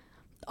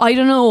 I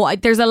don't know,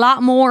 there's a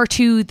lot more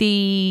to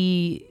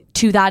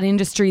that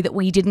industry that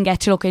we didn't get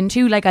to look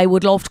into. Like, I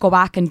would love to go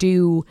back and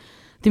do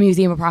the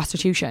Museum of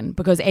Prostitution,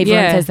 because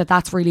everyone says that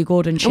that's really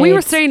good. And we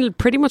were staying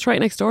pretty much right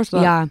next door to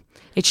that. Yeah.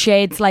 It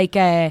shades like,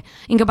 in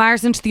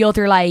comparison to the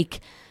other like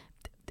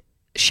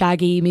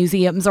shaggy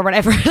museums or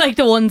whatever, like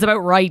the ones about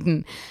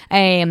riding,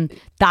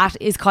 that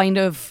is kind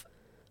of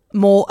a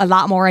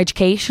lot more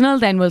educational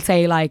than we'll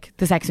say like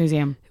the Sex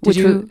Museum.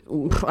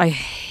 I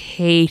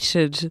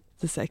hated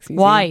the Sex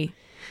Museum. Why?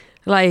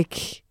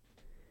 Like,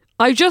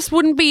 I just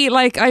wouldn't be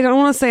like, I don't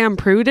want to say I'm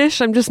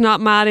prudish. I'm just not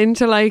mad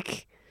into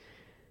like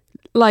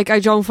I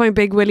don't find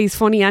big willies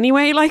funny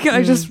anyway. Like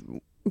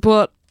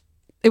but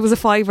it was a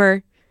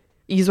 $5.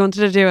 You just wanted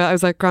to do it. I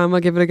was like, Grandma,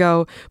 give it a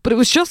go. But it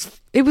was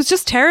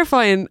just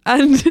terrifying,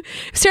 and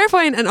it's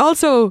terrifying and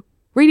also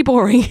really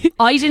boring.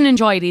 I didn't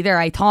enjoy it either.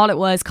 I thought it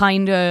was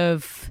kind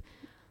of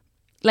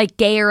like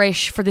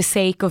garish for the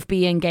sake of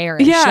being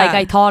garish. Yeah. Like,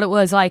 I thought it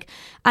was like,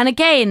 and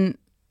again,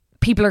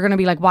 people are going to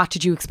be like, what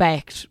did you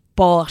expect?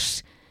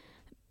 But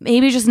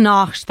maybe just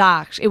not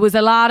that. It was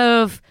a lot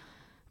of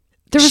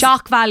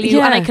shock value,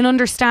 and I can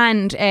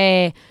understand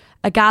a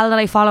a gal that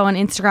I follow on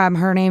Instagram,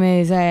 her name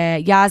is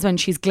Yasmin,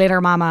 she's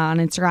Glitter Mama on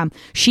Instagram.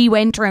 She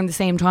went around the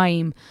same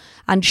time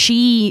and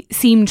she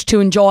seemed to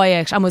enjoy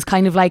it and was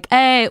kind of like,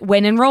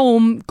 when in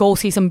Rome, go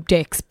see some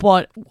dicks.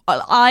 But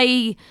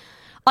I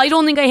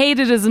don't think I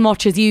hated it as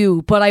much as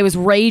you, but I was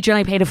raging.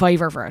 I paid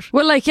 $5 for it.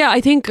 Well, like, yeah,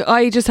 I think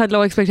I just had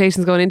low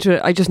expectations going into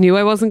it. I just knew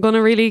I wasn't going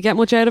to really get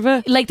much out of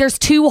it. Like, there's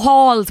 2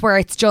 halls where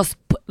it's just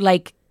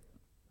like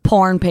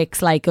porn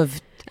pics, like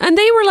of. And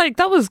they were like,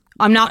 that was...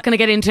 I'm not going to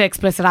get into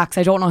explicit acts.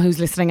 I don't know who's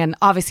listening, and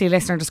obviously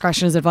listener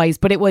discretion is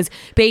advised, but it was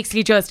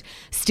basically just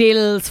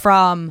stills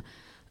from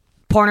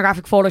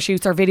pornographic photo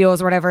shoots or videos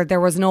or whatever.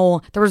 There was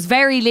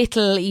very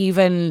little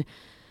even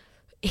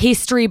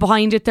history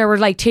behind it. There were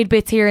like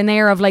tidbits here and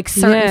there of like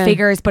certain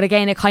figures, but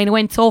again, it kind of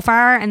went so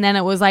far and then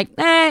it was like,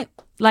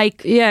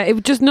 like... Yeah,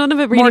 it just, none of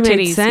it really made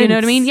titties, sense. you know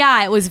what I mean?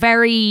 Yeah, it was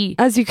very...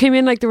 As you came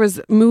in, like there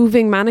was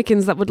moving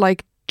mannequins that would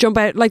like jump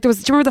out. Like there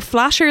was, do you remember the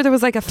flasher? There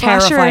was like a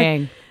flasher.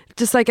 Terrifying.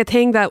 Just like a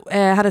thing that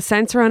had a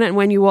sensor on it, and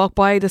when you walk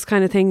by, this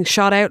kind of thing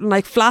shot out and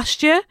like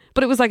flashed you,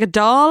 but it was like a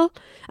doll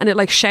and it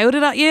like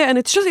shouted at you, and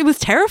it was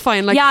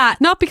terrifying. Like,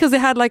 not because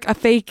it had like a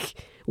fake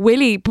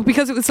willy, but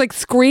because it was like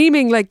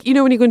screaming, like, you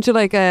know, when you go into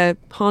like a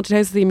haunted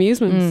house of the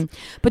amusements.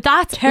 But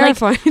that's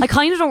terrifying. Like, I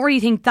kind of don't really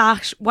think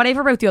that,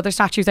 whatever about the other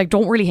statues, I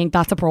don't really think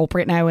that's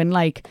appropriate now in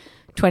like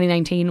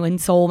 2019 when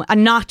so,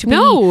 and not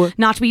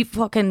to be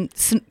fucking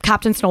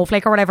Captain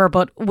Snowflake or whatever,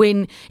 but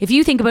if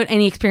you think about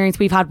any experience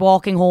we've had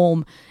walking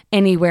home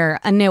anywhere,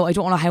 and now I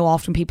don't know how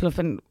often people have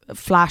been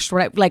flashed,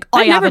 right? Like,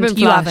 I haven't,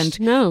 you haven't,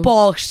 no,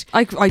 but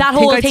I that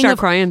whole thing of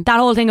crying. That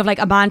whole thing of like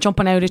a man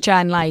jumping out at you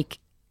and like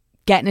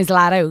getting his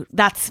lad out,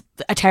 that's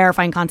a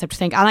terrifying concept to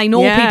think. And I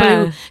know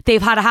people who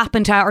they've had it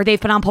happen to, or they've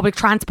been on public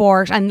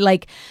transport and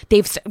like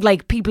they've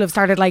like people have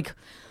started like,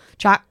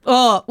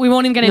 we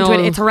won't even get into it,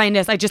 it's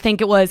horrendous. I just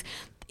think it was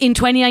in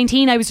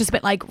 2019 I was just a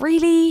bit like,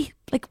 really,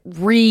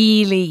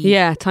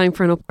 yeah, time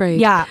for an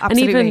upgrade. Yeah,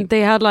 absolutely. And even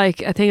they had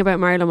like a thing about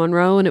Marilyn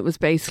Monroe, and it was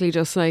basically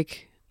just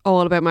like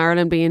all about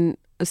Marilyn being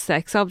a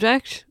sex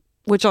object,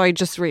 which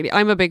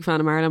I'm a big fan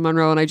of Marilyn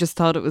Monroe, and I just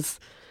thought it was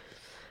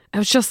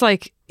just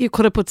like, you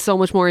could have put so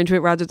much more into it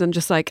rather than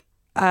just like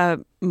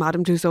Madame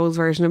Tussauds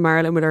version of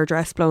Marilyn with her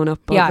dress blown up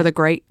with a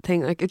great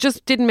thing. Like, it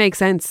just didn't make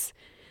sense.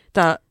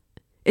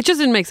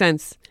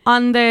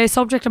 On the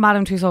subject of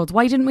Madame Tussauds,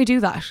 why didn't we do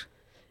that?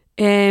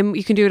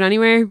 You can do it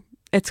anywhere.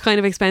 It's kind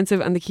of expensive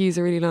and the queues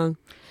are really long.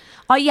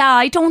 Yeah,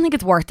 I don't think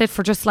it's worth it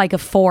for just like a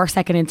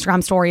 4-second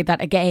Instagram story that,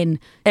 again,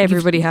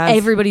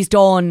 everybody's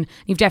done.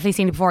 You've definitely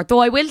seen it before. Though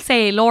I will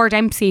say, Laura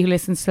Dempsey, who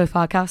listens to the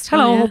podcast,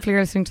 hello, hopefully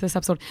you're listening to this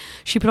episode,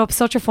 she put up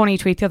such a funny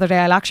tweet the other day.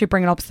 I'll actually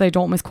bring it up so I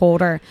don't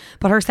misquote her,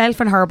 but herself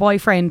and her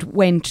boyfriend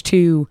went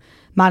to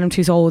Madame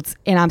Tussauds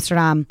in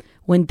Amsterdam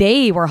when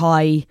they were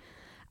high,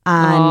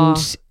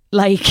 and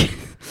like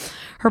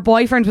her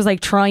boyfriend was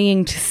like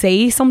trying to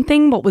say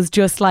something but was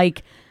just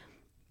like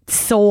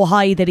so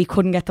high that he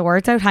couldn't get the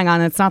words out. Hang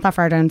on, it's not that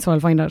far down, so I'll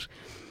find it.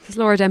 This is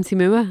Laura Dempsey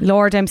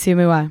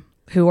Mua,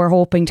 who we're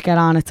hoping to get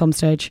on at some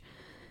stage.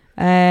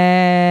 Do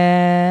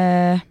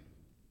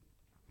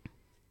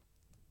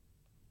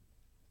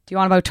you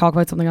want to talk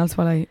about something else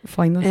while I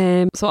find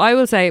this? So I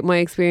will say my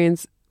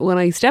experience when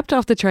I stepped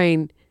off the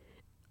train,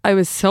 I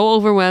was so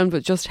overwhelmed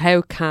with just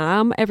how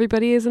calm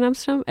everybody is in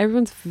Amsterdam.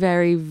 Everyone's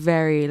very,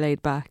 very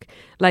laid back.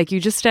 Like, you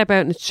just step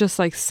out and it's just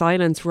like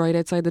silence right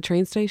outside the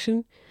train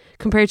station,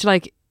 compared to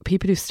like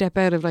people who step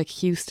out of like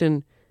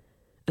Houston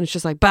and it's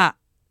just like, bah.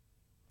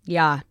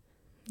 Yeah.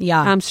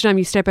 Amsterdam,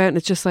 you step out and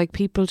it's just like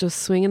people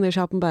just swinging their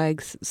shopping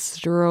bags,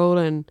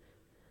 strolling.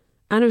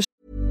 And it was...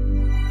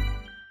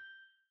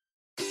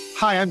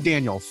 Hi, I'm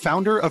Daniel,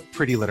 founder of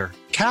Pretty Litter.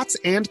 Cats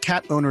and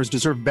cat owners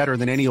deserve better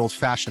than any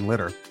old-fashioned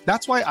litter.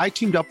 That's why I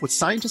teamed up with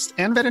scientists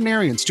and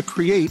veterinarians to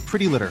create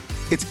Pretty Litter.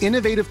 Its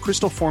innovative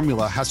crystal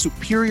formula has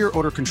superior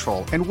odor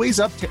control and weighs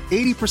up to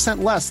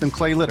 80% less than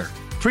clay litter.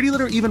 Pretty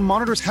Litter even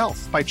monitors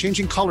health by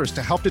changing colors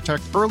to help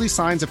detect early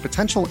signs of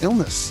potential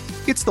illness.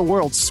 It's the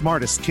world's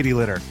smartest kitty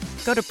litter.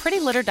 Go to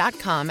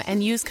prettylitter.com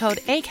and use code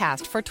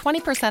ACAST for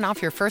 20%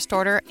 off your first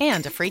order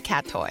and a free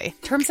cat toy.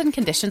 Terms and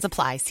conditions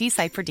apply. See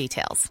site for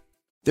details.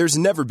 There's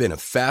never been a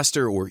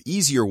faster or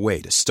easier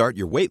way to start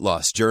your weight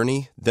loss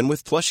journey than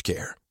with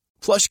PlushCare.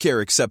 PlushCare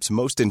accepts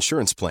most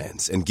insurance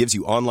plans and gives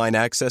you online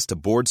access to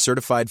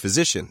board-certified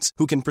physicians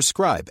who can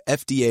prescribe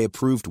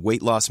FDA-approved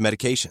weight loss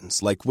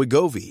medications like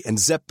Wegovy and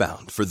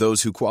Zepbound for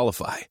those who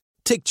qualify.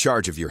 Take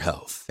charge of your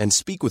health and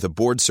speak with a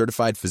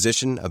board-certified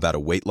physician about a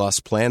weight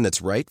loss plan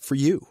that's right for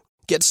you.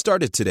 Get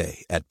started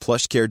today at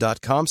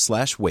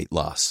plushcare.com/weight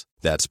loss.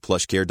 That's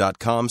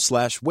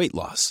plushcare.com/weight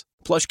loss.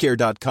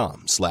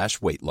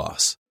 plushcare.com/weight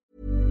loss.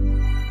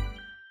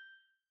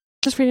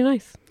 Just really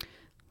nice.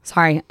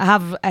 Sorry, I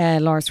have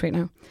Laura's tweet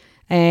now.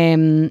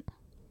 Me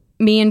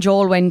and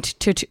Joel went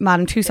to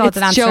Madame Tussauds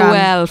in Amsterdam.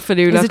 Joelle,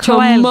 Fanula,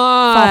 come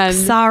on.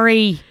 Fuck,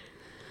 sorry.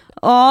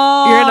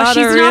 Oh,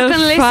 she's not going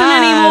to listen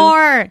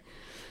anymore.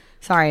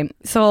 Sorry.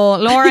 So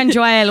Laura and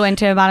Joel went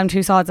to Madame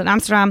Tussauds in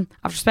Amsterdam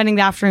after spending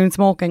the afternoon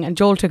smoking, and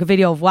Joel took a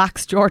video of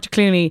wax George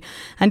Clooney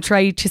and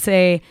tried to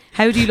say,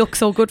 how do you look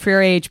so good for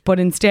your age? But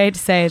instead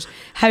said,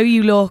 how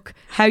you look,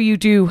 how you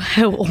do,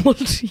 how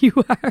old you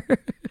are.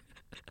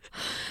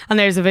 And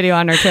there's a video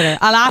on her Twitter.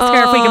 I'll ask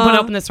her if we can put it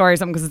up in the story or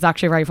something, because it's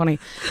actually very funny.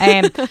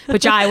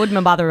 But yeah, I wouldn't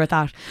have bothered with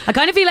that. I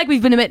kind of feel like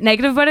we've been a bit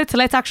negative about it, so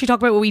let's actually talk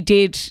about what we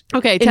did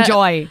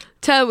enjoy.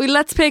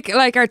 Let's pick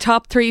like our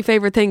top 3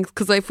 favourite things,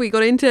 because if we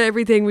got into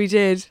everything we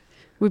did,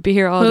 we'd be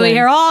here all day. We'll be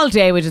here all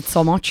day. We did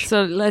so much.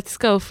 So let's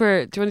go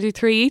for, do you want to do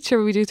 3 each, or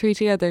will we do 3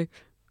 together?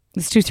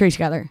 Let's do 3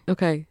 together.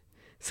 Okay.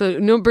 So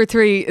number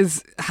 3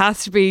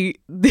 has to be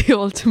the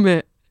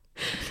ultimate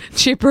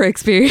chipper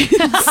experience.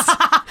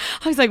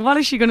 I was like, what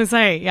is she going to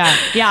say? Yeah,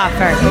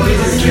 fair.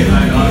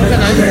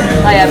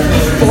 I have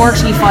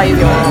 45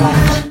 euro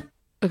left.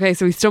 Okay,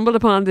 so we stumbled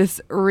upon this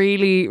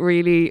really,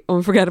 really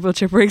unforgettable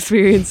chipper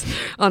experience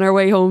on our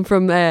way home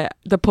from the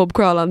pub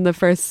crawl on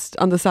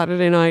the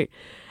Saturday night.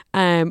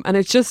 And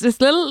it's just this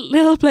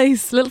little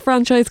place, little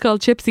franchise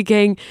called Chipsy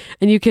King,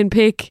 and you can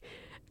pick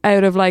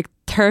out of like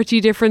 30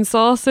 different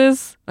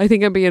sauces. I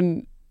think I'm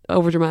being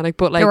over dramatic,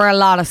 but like there were a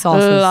lot of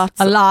sauces,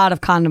 a lot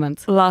of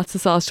condiments, lots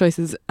of sauce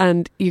choices,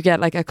 and you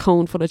get like a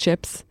cone full of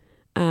chips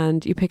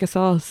and you pick a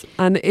sauce,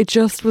 and it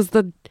just was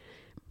the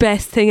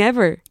best thing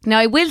ever. Now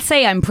I will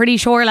say, I'm pretty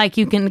sure like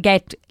you can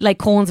get like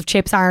cones of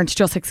chips aren't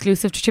just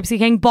exclusive to Chipsy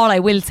King, but I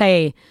will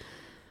say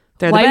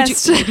they're the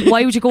best.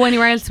 Why would you go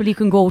anywhere else when you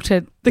can go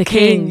to the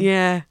King?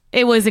 Yeah,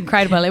 it was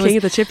incredible. It King was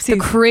of the Chipsies. The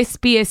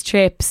crispiest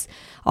chips.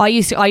 I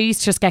used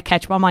to just get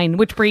ketchup on mine.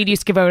 Which breed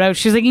used to give out?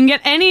 She's like, you can get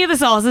any of the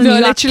sauces. No, and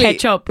you literally got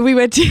ketchup. We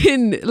went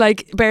in,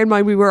 like, bear in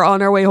mind we were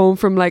on our way home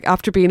from like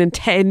after being in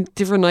 10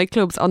 different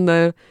nightclubs on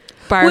the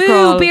bar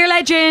crawl. Beer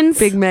legends,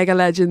 big mega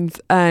legends.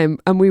 And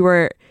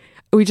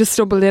we just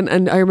stumbled in,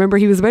 and I remember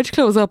he was about to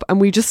close up, and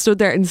we just stood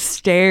there and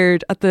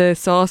stared at the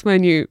sauce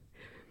menu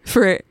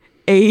for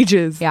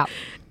ages. Yeah.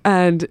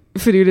 And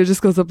Finuta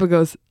just goes up and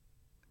goes,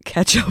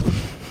 ketchup.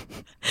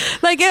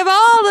 Like, if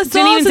all the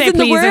sauces in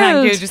the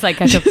world, you just like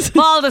ketchup.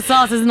 All the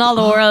sauces in all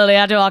the world, I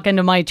had to walk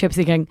into my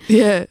Chipsy King.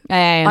 Yeah.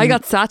 I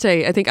got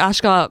satay. I think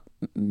Ash got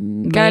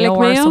garlic mayo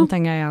or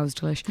something. Yeah, it was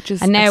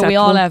delicious. And now acceptable. We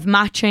all have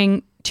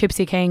matching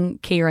Chipsy King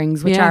key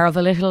rings, which are of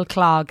a little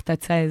clog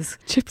that says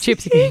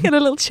Chipsy King and a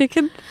little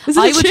chicken. Is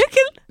it a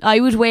chicken? I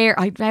would wear.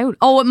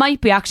 It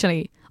might be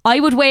actually. I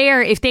would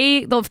wear, if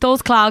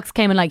those clogs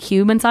came in like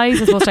human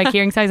size as opposed to like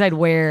keyring size, I'd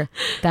wear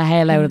the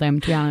hell out of them,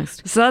 to be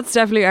honest. So that's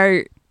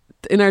definitely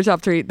in our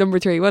top 3. Number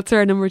 3. What's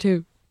our number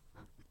 2?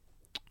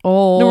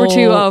 Oh, number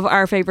 2 of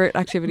our favourite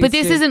activities. But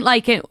this isn't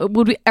like it.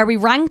 Are we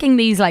ranking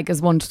these like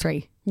as 1 to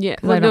 3? Yeah.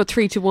 Well, no,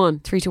 3 to 1.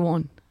 3 to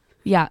 1.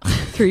 Yeah.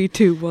 3,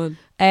 2, 1.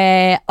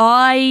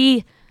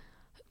 I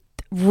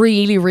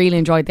really, really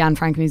enjoyed the Anne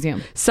Frank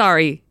Museum.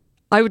 Sorry,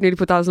 I would nearly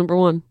put that as number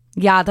 1.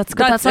 Yeah, that's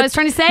good. That's what I was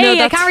trying to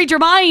say. I can't read your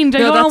mind. I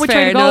don't know which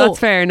way to go. No, that's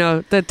fair.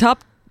 No, the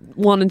top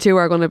 1 and 2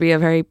 are going to be a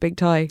very big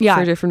tie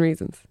for different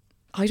reasons.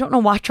 I don't know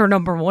what your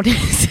number 1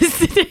 is.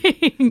 The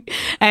thing.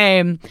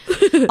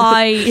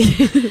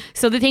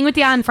 So the thing with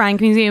the Anne Frank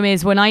Museum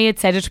is, when I had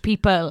said it to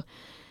people,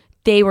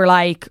 they were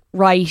like,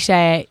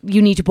 right,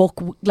 you need to book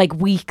like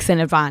weeks in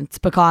advance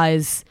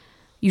because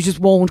you just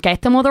won't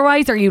get them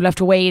otherwise, or you'll have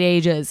to wait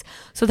ages.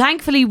 So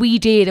thankfully we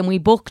did, and we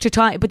booked a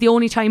time, but the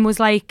only time was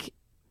like,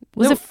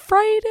 it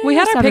Friday? We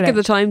had our Saturday? pick of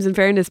the times, in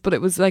fairness, but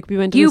it was like we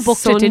went to you the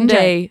booked Sunday. It,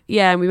 didn't you?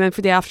 Yeah, and we went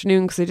for the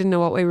afternoon because I didn't know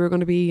what way we were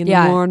going to be in the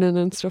morning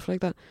and stuff like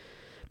that.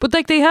 But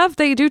like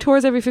they do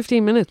tours every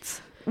 15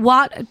 minutes.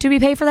 What do we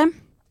pay for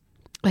them?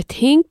 I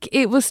think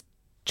it was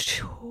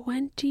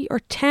 20 or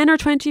 10 or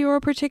 20 euro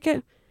per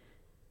ticket.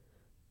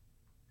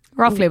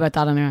 Roughly about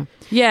that anyway.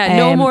 Yeah,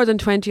 no more than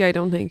 20, I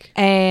don't think.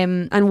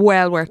 And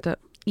well worth it.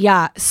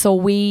 Yeah, so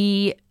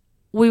we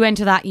went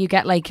to that. You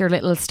get like your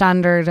little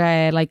standard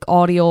like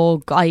audio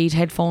guide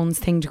headphones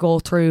thing to go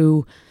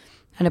through,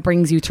 and it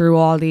brings you through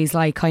all these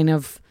like kind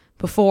of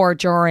before,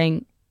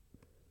 during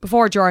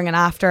and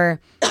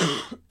after.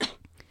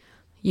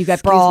 You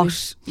get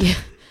brought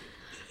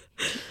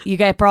you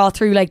get brought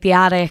through like the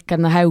attic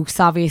and the house,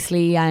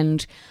 obviously,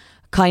 and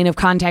kind of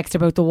context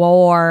about the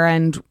war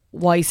and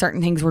why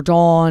certain things were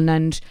done,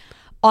 and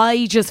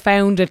I just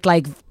found it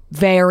like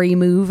very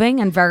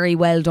moving and very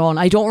well done.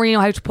 I don't really know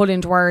how to put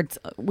into words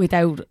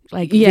without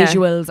like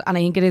visuals, and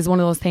I think it is one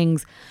of those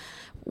things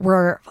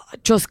where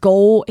just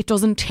go. It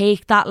doesn't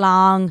take that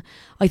long.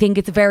 I think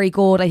it's very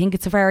good. I think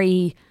it's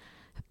very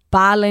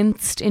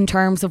balanced in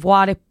terms of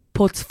what it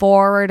puts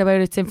forward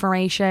about its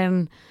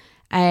information.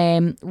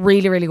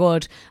 Really, really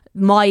good.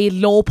 My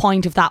low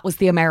point of that was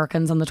the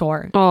Americans on the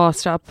tour. Oh,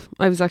 stop.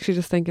 I was actually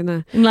just thinking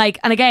that. Like,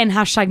 and again,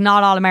 hashtag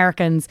not all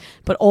Americans,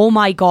 but oh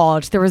my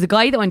God, there was a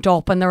guy that went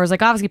up and there was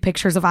like obviously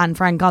pictures of Anne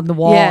Frank on the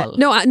wall.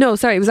 Yeah. No,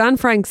 sorry. It was Anne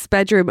Frank's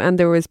bedroom, and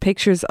there was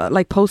pictures,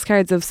 like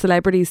postcards of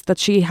celebrities that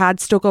she had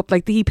stuck up,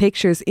 like the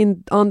pictures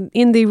in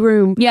the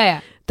room.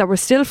 Yeah. That were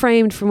still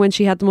framed from when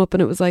she had them up,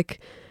 and it was like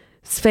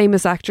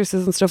famous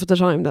actresses and stuff at the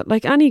time that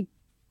like any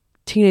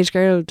teenage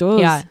girl does.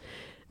 Yeah.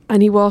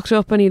 And he walked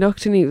up and he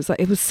looked and he was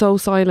like, it was so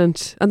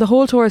silent. And the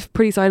whole tour is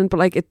pretty silent, but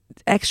like it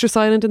extra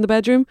silent in the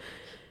bedroom.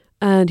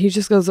 And he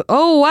just goes,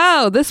 "Oh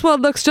wow, this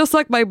one looks just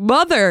like my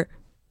mother."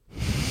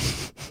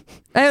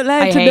 Out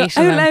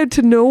loud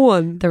to no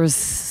one. There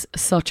was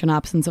such an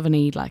absence of a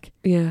need, like.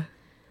 Yeah.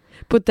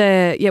 But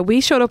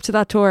we showed up to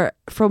that tour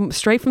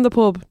straight from the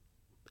pub.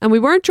 And we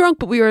weren't drunk,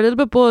 but we were a little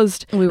bit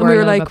buzzed. We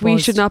were like, we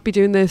should not be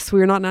doing this. We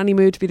were not in any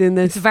mood to be doing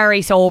this. It's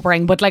very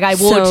sobering, but like I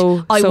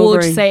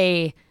would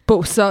say,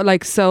 but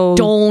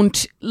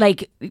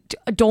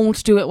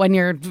don't do it when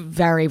you're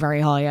very,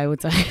 very high. I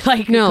would say,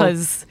 like, no.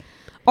 Because,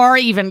 or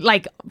even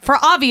like for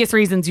obvious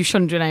reasons, you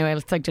shouldn't do it anyway.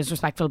 It's like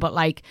disrespectful. But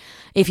like,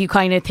 if you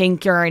kind of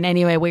think you're in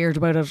any way weird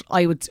about it,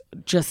 I would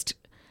just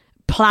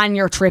plan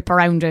your trip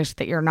around it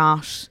that you're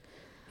not.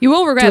 You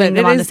won't regret it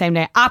on the same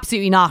day.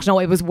 Absolutely not. No,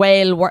 it was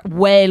well worth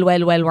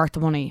the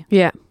money.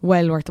 Yeah,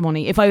 well worth the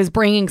money. If I was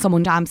bringing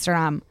someone to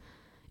Amsterdam,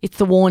 it's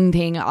the one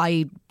thing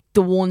I'd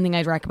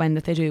recommend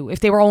that they do.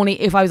 If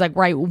I was like,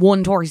 right,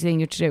 one touristy thing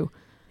you have to do.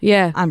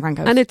 Yeah, and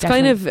Franco's. And it's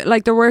definitely. Kind of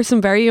like there were some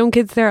very young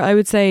kids there. I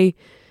would say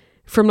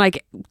from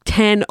like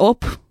 10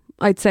 up,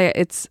 I'd say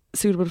it's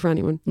suitable for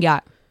anyone.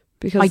 Yeah.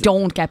 Because I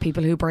don't get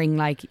people who bring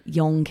like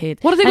young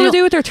kids. What are they going to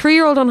do with their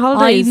 3-year-old on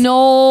holidays? I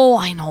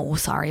know.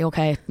 Sorry,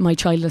 okay. My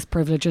childless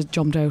privileges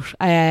jumped out.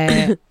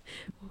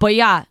 But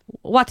yeah,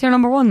 what's your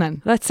number one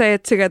then? Let's say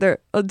it together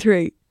on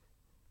 3.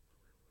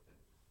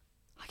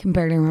 I can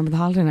barely remember the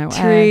holiday now.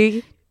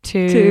 3,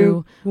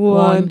 2,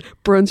 1.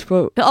 Brunch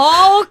boat.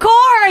 Oh, of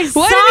course.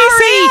 What did we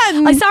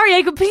say? I'm sorry,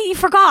 I completely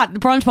forgot. The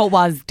brunch boat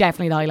was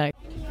definitely the highlight.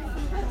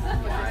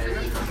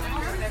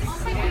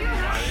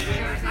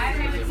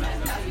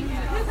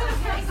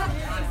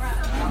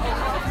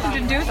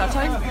 Do it that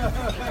time.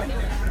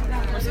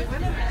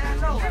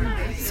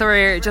 So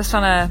we're just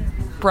on a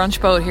brunch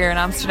boat here in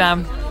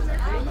Amsterdam.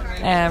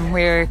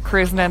 We're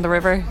cruising down the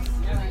river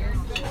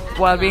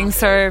while being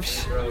served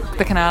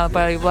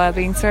while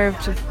being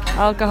served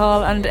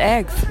alcohol and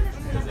eggs.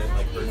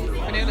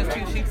 Fanula's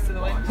 2 sheets to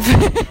the wind.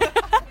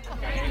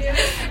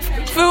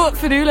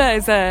 Fanula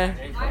is a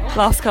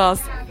lost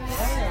cause.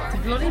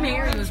 Bloody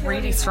Mary was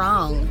really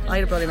strong. I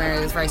had a Bloody Mary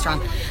that was very strong.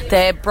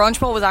 The brunch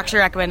boat was actually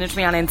recommended to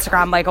me on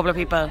Instagram by a couple of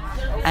people.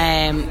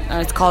 And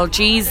it's called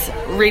G's.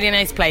 Really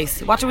nice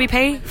place. What did we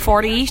pay?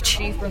 40 each?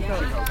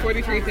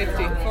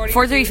 $43.50.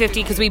 $43.50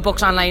 because we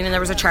booked online and there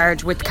was a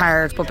charge with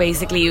card. But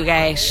basically you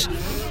get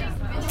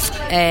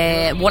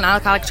one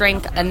alcoholic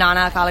drink, a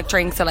non-alcoholic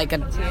drink, so like a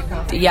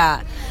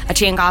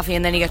tea and coffee,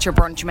 and then you get your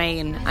brunch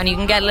main. And you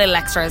can get little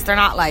extras. They're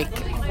not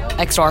like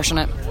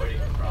extortionate.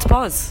 It's a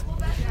buzz.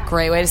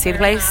 Great way to see the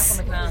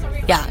place.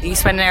 Yeah, you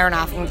spend an hour and a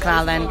half in the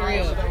canal then.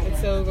 It's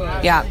so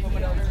good. Yeah.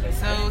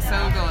 So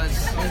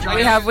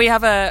good. We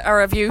have a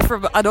review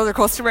from another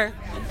customer.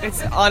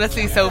 It's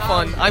honestly so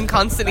fun. I'm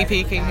constantly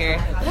peeking here.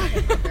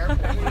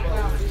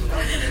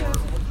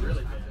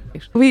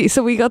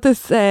 We got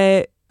this,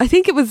 I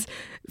think it was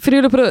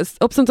Fanula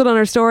put up something on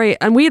our story,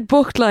 and we had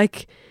booked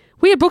a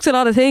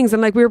lot of things,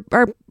 and like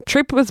our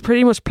trip was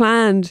pretty much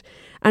planned,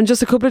 and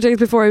just a couple of days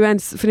before we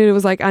went, Fanula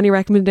was like, any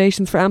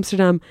recommendations for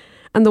Amsterdam?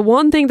 And the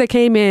one thing that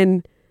came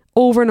in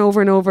over and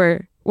over and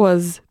over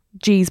was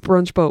G's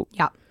brunch boat.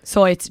 Yeah.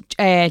 So it's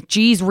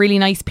G's really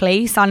nice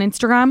place on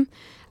Instagram.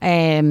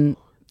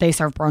 They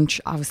serve brunch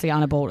obviously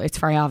on a boat. It's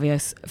fairly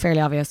obvious.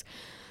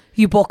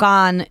 You book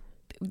on,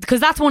 because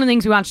that's one of the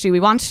things we want to do.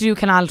 We want to do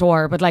canal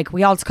tour, but like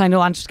we also kind of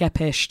wanted to get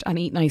pished and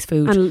eat nice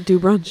food and do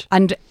brunch.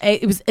 And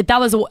that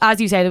was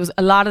as you said, it was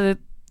a lot of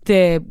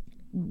the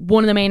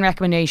one of the main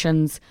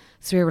recommendations.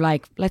 So we were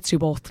like, let's do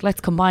both.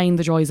 Let's combine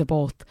the joys of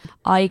both.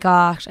 I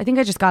think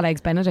I just got Eggs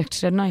Benedict,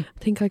 didn't I? I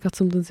think I got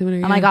something similar.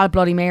 And I got a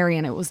Bloody Mary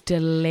and it was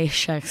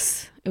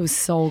delicious. It was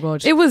so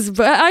good. It was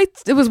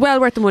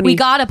well worth the money. We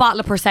got a bottle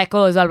of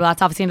Prosecco as well, but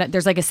that's obviously,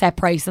 there's like a set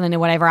price, and then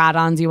whatever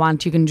add-ons you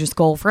want, you can just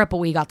go for it. But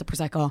we got the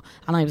Prosecco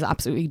and I was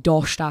absolutely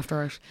dushed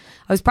after it.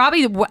 I was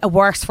probably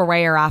worse for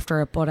wear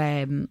after it, but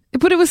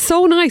it was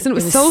so nice, and it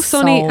was so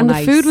sunny, and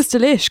the food was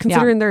delish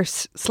considering they're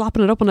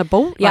slapping it up on a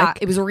boat. Yeah, like.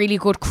 It was a really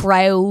good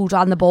crowd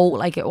on the boat.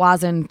 Like it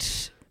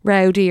wasn't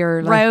rowdy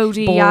or like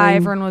rowdy. boring. Yeah,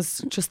 everyone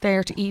was just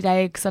there to eat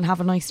eggs and have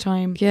a nice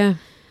time. Yeah.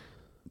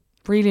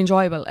 Really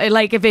enjoyable.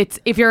 Like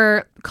if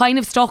you're kind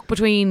of stuck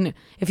between,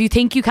 if you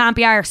think you can't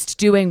be arsed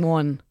doing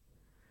one,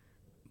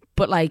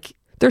 but like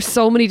there's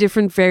so many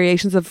different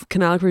variations of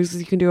canal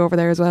cruises you can do over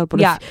there as well. But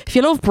if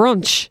you love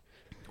brunch,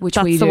 which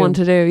that's the one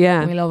to do.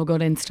 Yeah, we love a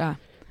good Insta.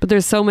 But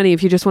there's so many.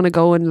 If you just want to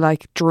go and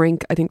like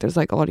drink, I think there's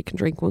like all you can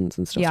drink ones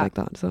and stuff like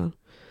that. So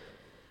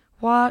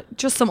what?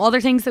 Just some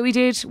other things that we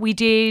did. We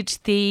did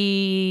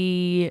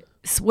me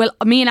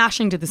and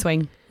Aisling did the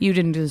swing. You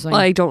didn't do the swing.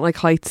 I don't like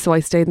heights, so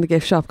I stayed in the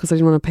gift shop because I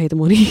didn't want to pay the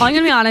money. I'm going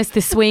to be honest,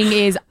 the swing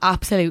is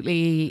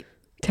absolutely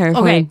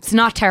terrifying. Okay, it's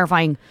not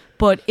terrifying,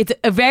 but it's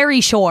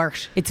very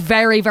short. It's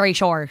very, very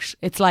short.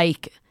 It's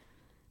like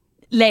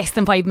less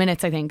than 5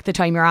 minutes, I think, the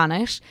time you're on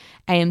it.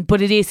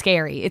 But it is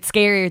scary. It's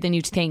scarier than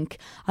you'd think.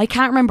 I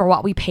can't remember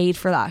what we paid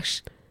for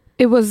that.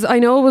 It was, I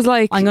know it was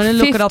like I'm going to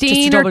look it up just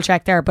to double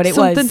check there, but it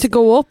was something to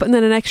go up and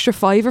then an extra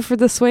 $5 for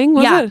the swing,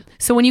 was it?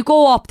 So when you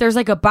go up, there's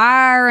like a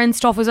bar and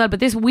stuff as well.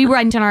 But we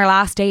went on our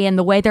last day and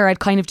the weather had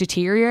kind of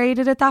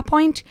deteriorated at that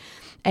point.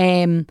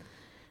 And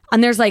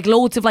there's like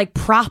loads of like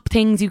prop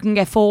things you can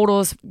get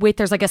photos with.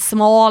 There's like a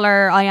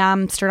smaller I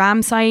Am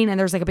Amsterdam sign and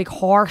there's like a big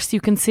horse you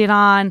can sit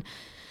on.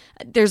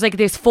 There's like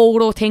this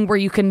photo thing where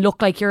you can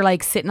look like you're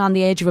like sitting on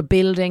the edge of a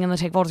building and they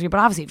take photos of you, but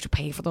obviously you have to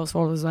pay for those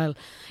photos as well.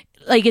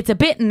 Like, it's a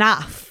bit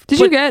naff. Do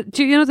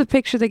you know the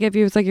picture they gave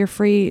you? It's like your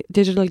free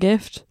digital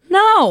gift.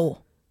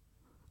 No.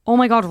 Oh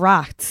my God,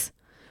 rats.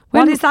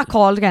 What is that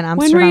called again?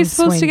 Amsterdam When were you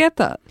supposed swing. to get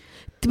that?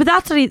 But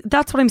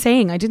that's what I'm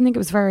saying. I didn't think it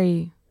was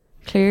very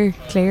clear.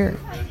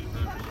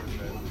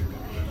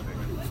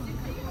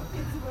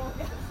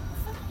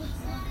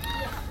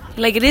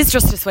 Like, it is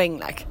just a swing,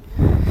 like.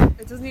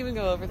 It doesn't even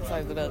go over the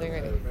side of the building,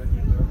 really.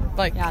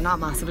 Like, yeah, not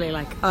massively.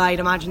 Like, I'd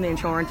imagine the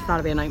insurance,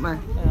 that'd be a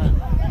nightmare.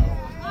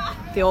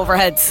 The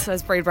overheads,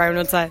 as Brie Brown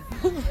would say.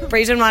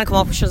 Brie didn't want to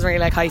come up, she doesn't really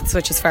like heights,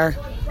 which is fair.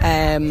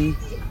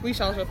 We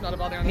shot up, not a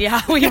bother on it.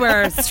 Yeah, we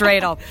were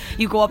straight up.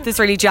 You go up this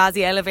really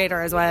jazzy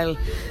elevator as well.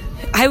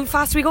 How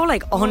fast do we go?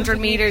 Like 100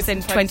 metres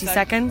in 20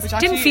 seconds?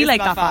 Didn't feel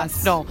like that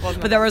fast. No,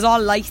 but there was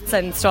all lights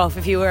and stuff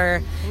if you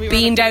were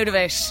beamed out of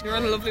it. You were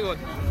on a lovely one.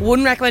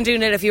 Wouldn't recommend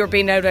doing it if you were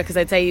beamed out of it because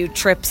I'd say you'd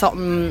trip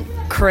something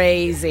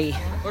crazy.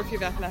 Or if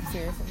you've epilepsy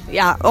or something.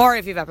 Yeah, or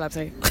if you've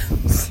epilepsy.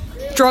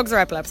 Drugs or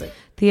epilepsy.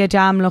 The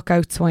Adam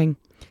Lookout swing.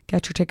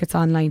 Get your tickets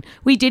online.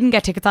 We didn't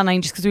get tickets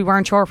online just because we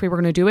weren't sure if we were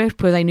going to do it,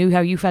 because I knew how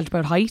you felt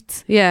about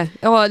heights. Yeah.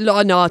 Oh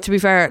no, to be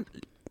fair,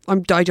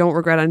 I don't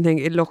regret anything.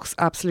 It looks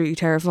absolutely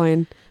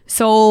terrifying.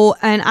 So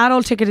an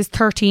adult ticket is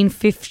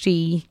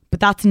 $13.50, but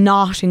that's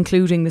not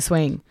including the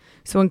swing.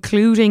 So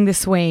including the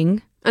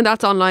swing, and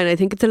that's online. I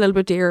think it's a little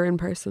bit dearer in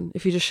person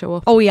if you just show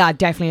up. Oh yeah, it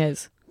definitely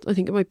is. I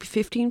think it might be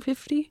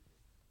 $15.50.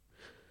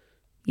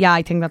 Yeah,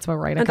 I think that's about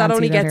right. And that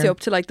only gets you up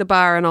to like the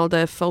bar and all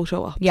the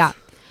photo ops. Yeah.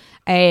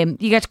 You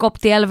get to go up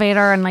the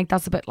elevator and like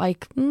that's a bit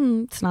like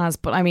snaz,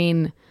 but I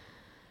mean,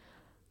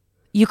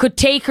 you could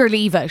take or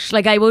leave it.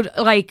 Like, I would,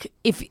 like,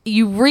 if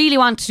you really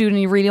want to do it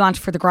and you really want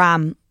it for the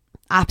gram,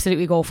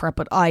 absolutely go for it.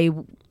 But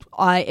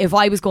if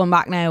I was going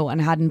back now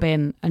and hadn't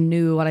been and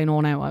knew what I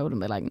know now, I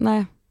wouldn't be like,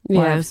 nah.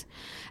 Yes.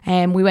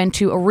 We went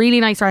to a really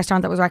nice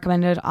restaurant that was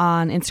recommended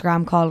on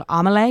Instagram called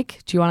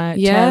Omeleg. Do you want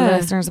to tell the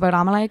listeners about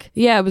Omeleg?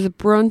 Yeah, it was a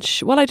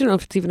brunch. Well, I don't know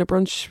if it's even a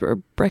brunch or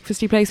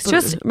breakfasty place. It's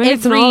just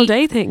it's an all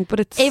day thing, but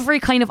it's every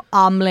kind of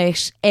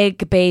omelette,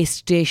 egg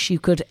based dish you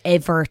could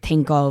ever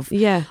think of.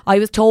 Yeah, I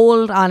was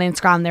told on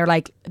Instagram they're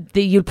like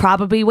you'll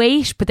probably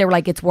wait, but they were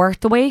like it's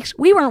worth the wait.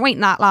 We weren't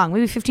waiting that long,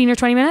 maybe 15 or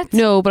 20 minutes.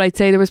 No, but I'd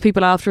say there was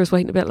people after us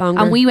waiting a bit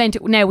longer. And we went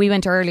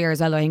earlier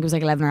as well. I think it was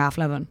like 11 or half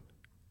 11.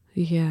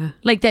 Yeah,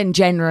 like then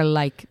general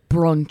like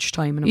brunch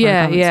time.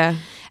 Yeah.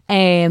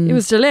 It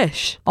was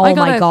delish. Oh I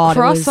got my God, a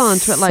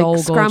croissant with like so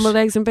scrambled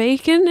eggs and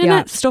bacon in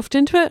it, stuffed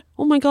into it.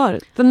 Oh my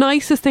God, the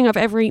nicest thing I've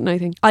ever eaten. I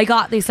think I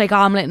got this like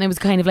omelette and it was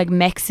kind of like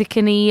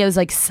Mexican-y. It was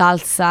like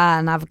salsa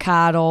and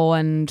avocado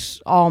and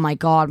oh my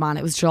God, man,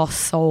 it was just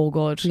so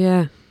good.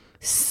 Yeah,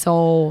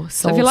 so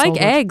if you like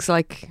good. eggs,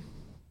 like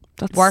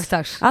that's worth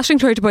it. Ashling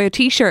tried to buy a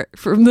t-shirt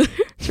from the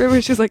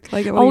remember she was like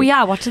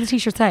yeah, what did the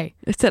t-shirt say?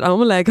 It said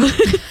Omeleg.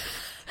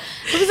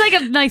 It was like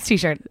a nice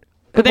t-shirt.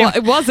 But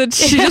it wasn't.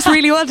 She just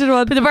really wanted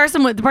one. But the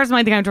person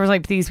behind the counter was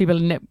like, these people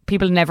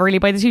never really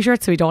buy the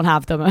t-shirts, so we don't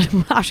have them.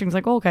 And Ashling's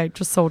like, okay,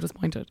 just so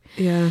disappointed.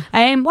 Yeah.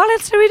 What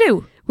else did we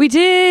do? We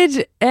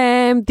did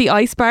the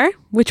ice bar,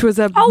 which was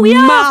a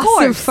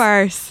massive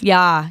farce.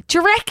 Yeah. Do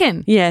you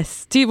reckon?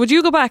 Yes. Would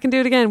you go back and do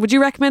it again? Would you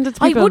recommend it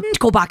to people? I wouldn't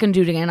go back and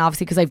do it again,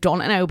 obviously, because I've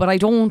done it now, but I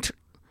don't.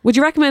 Would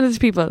you recommend it to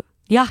people?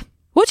 Yeah.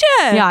 Would you?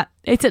 Yeah.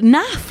 It's a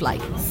naff,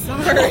 like.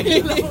 Sorry.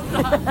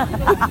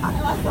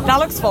 That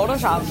looks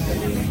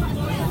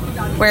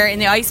photoshopped. We're in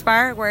the ice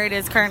bar where it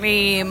is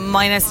currently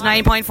minus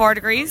 9.4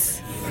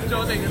 degrees.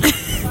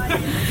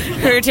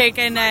 We're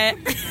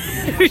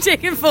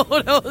taking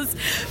photos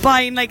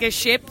behind like a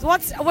ship.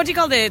 What do you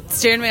call the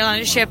steering wheel on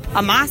a ship?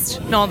 A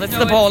mast? No, that's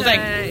the pole thing.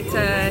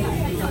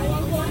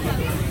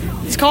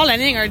 It's called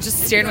anything or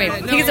just steering wheel?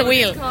 I think it's a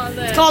wheel.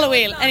 It's called a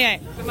wheel. Anyway,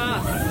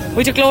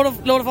 we took load of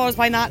photos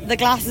behind that. The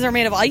glasses are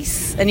made of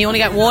ice and you only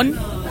get one.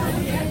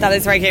 That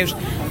is very cute.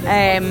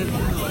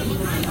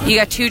 You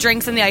get 2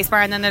 drinks in the ice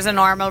bar and then there's a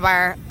normal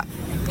bar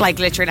like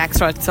literally next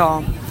to it.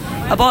 So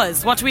a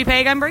buzz. What do we pay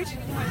again, Brie?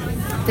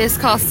 This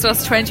costs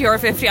us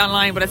 €20.50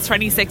 online, but it's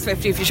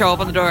 $26.50 if you show up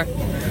on the door.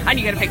 And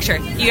you get a picture.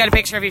 You get a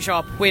picture if you show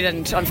up. We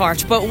didn't,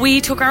 unfortunately. But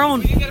we took our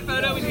own. You get a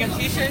photo, we get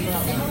t-shirts.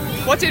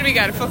 What did we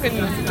get? A fucking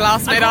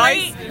glass made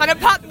ice and a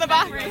pat in the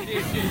back.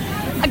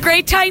 A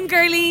great time,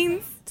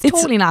 girlines. It's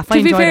totally naff.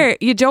 To be fair,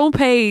 you don't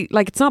pay,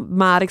 like, it's not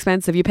mad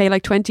expensive. You pay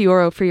like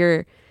 €20 for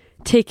your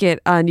ticket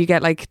and you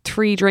get like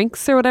 3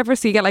 drinks or whatever.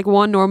 So you get like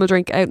 1 normal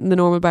drink out in the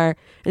normal bar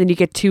and then you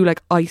get 2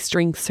 like ice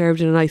drinks served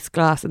in an ice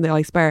glass in the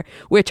ice bar,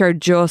 which are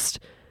just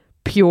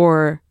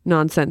pure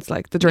nonsense.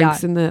 Like the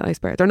drinks in the ice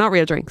bar, they're not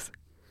real drinks.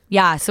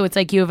 Yeah, so it's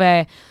like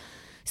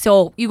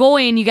so you go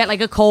in, you get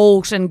like a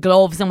coat and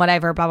gloves and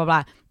whatever, blah blah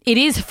blah. It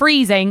is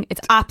freezing.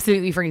 It's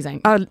absolutely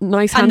freezing. A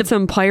nice, And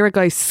handsome pirate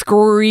guy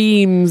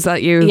screams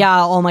at you.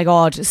 Yeah, oh my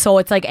God. So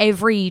it's like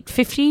every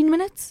 15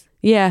 minutes?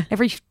 Yeah.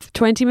 Every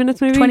 20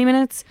 minutes maybe? 20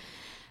 minutes?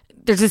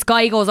 There's this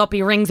guy goes up,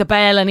 he rings a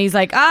bell and he's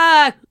like,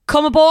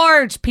 come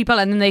aboard, people.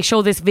 And then they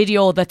show this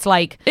video that's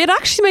like... It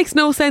actually makes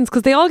no sense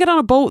because they all get on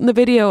a boat in the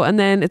video and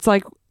then it's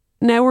like,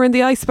 now we're in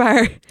the ice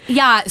bar.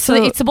 Yeah, so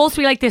it's supposed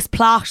to be like this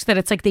plot that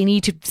it's like they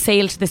need to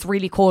sail to this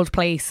really cold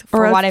place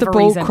for or else whatever the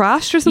boat reason.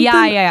 crashed or something?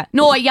 Yeah.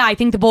 No, yeah, I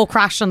think the boat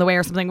crashed on the way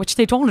or something, which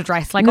they don't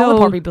address. Like all the No.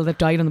 poor people that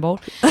died on the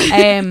boat.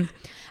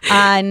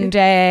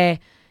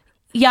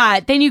 Yeah,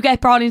 then you get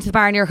brought into the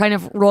bar and you're kind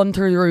of run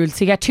through the rules. So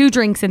you get 2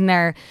 drinks in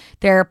there.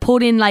 They're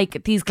put in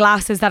like these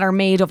glasses that are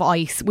made of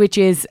ice, which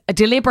is a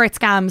deliberate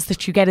scam so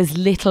that you get as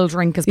little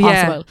drink as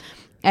possible.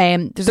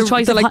 There's a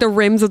choice of the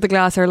rims of the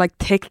glass are like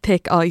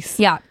thick ice.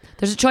 Yeah,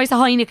 there's a choice of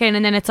Heineken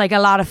and then it's like a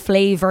lot of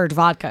flavoured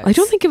vodka. I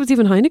don't think it was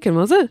even Heineken,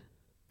 was it?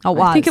 Oh, it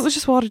was. I think it was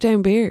just watered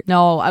down beer.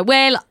 No,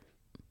 well,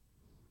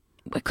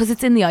 because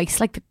it's in the ice,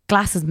 like the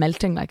glass is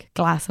melting, like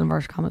glass in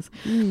inverted commas.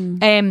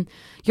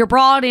 You're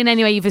brought in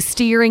anyway. You have a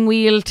steering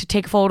wheel to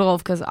take a photo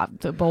of because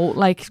the boat,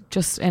 like,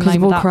 just in line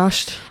the with boat that.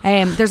 crashed.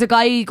 There's a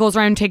guy who goes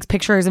around, takes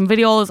pictures and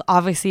videos.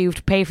 Obviously, you have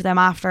to pay for them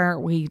after.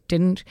 We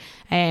didn't.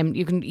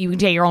 You can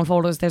take your own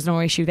photos. There's no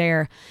issue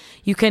there.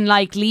 You can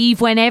like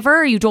leave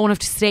whenever. You don't have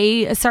to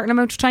stay a certain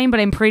amount of time. But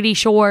I'm pretty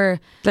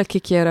sure They'll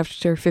kick you out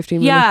after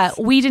 15 minutes. Yeah,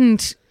 we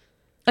didn't.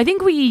 I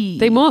think we...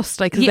 They must,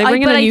 like, because Yeah, they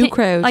bring in but a I new think-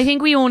 crowd. I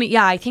think we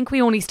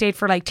only stayed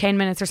for like 10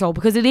 minutes or so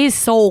because it is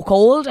so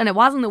cold and it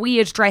wasn't that we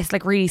had dressed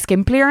like really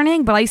skimpily or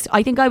anything, but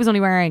I think I was only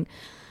wearing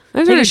I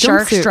was like wearing a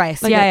shirt jumpsuit,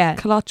 dress. like Yeah. a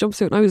culotte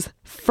jumpsuit, and I was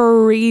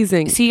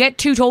freezing. So you get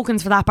 2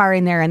 tokens for that bar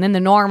in there and then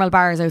the normal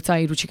bars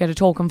outside, which you get a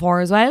token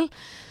for as well.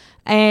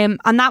 And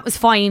that was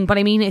fine, but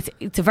I mean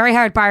it's a very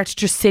hard bar to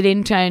just sit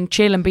into and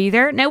chill and be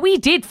there. Now we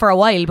did for a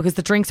while because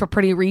the drinks were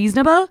pretty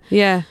reasonable.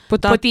 Yeah,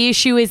 but the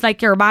issue is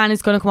like your man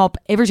is going to come up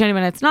every 20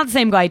 minutes, not the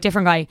same guy,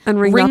 different guy,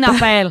 and ring that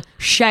bell,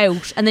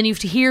 shout, and then you have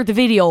to hear the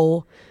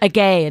video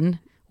again,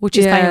 which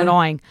is kind of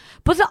annoying.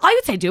 But I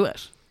would say do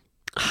it.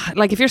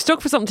 Like if you're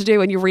stuck for something to do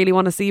and you really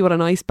want to see what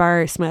an ice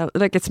bar smells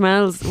like, it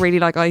smells really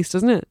like ice,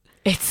 doesn't it?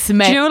 It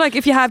smells. Do you know, like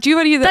if you have, do you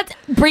have any of that?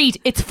 Breed,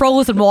 it's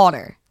frozen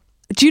water.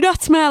 Do you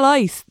not smell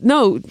ice?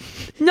 No.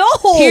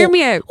 Hear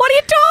me out. What are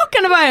you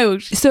talking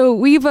about? So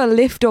we have a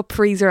lift up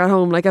freezer at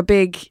home, like a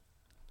big,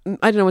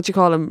 I don't know what you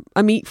call them,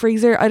 a meat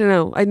freezer. I don't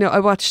know. I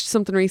watched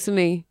something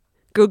recently,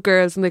 Good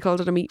Girls, and they called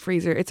it a meat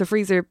freezer. It's a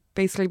freezer,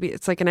 basically.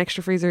 It's like an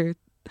extra freezer.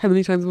 How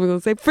many times am I going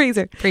to say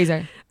freezer?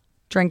 Freezer.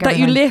 Drink that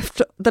everything. you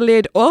lift the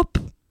lid up,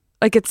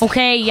 like it's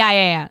okay.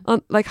 Yeah.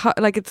 On, like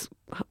it's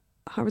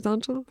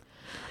horizontal.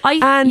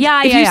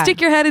 If you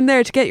stick your head in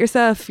there to get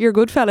yourself your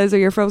Goodfellas or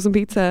your frozen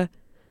pizza,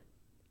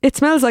 it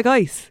smells like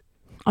ice.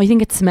 I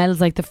think it smells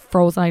like the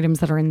frozen items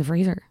that are in the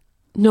freezer.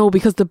 No,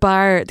 because the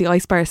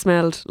ice bar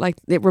smelled like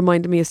it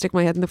reminded me of stick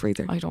my head in the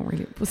freezer. I don't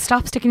really. Well,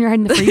 stop sticking your head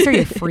in the freezer,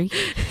 you freak.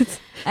 It's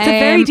a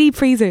very deep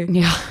freezer.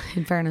 Yeah,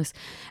 in fairness.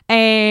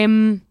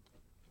 Yeah,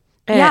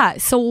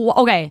 so,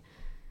 okay.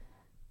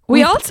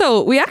 We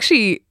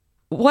actually,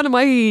 one of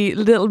my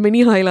little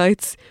mini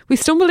highlights, we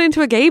stumbled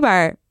into a gay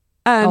bar.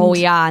 And and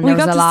we there was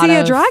got a to lot see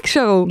a of- drag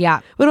show. Yeah.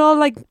 With all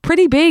like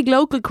pretty big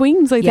local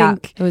queens, I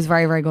think. It was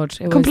very, very good.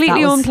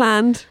 Completely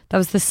unplanned. That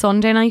was the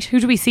Sunday night. Who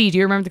do we see? Do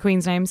you remember the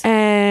queens' names?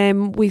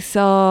 We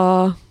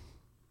saw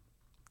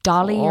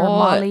Dolly or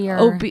Molly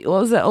or... what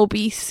was it?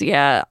 Obese,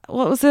 yeah.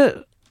 What was it?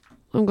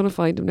 I'm going to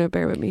find them now,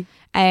 bear with me.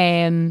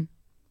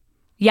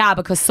 Yeah,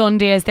 because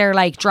Sunday is their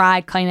like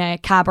drag kind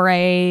of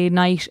cabaret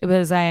night. It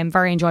was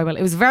very enjoyable.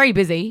 It was very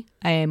busy,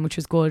 which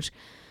was good.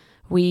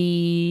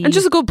 And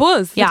just a good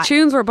buzz. Yeah. The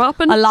tunes were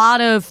bopping. A lot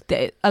of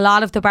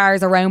the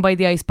bars around by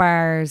the ice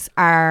bars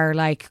are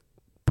like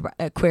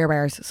queer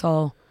bars,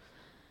 so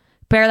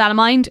bear that in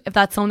mind if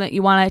that's something that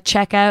you want to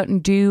check out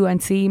and do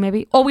and see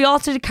maybe. Oh, we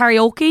also did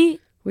karaoke.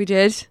 We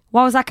did.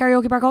 What was that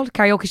karaoke bar called?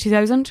 Karaoke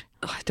 2000?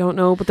 I don't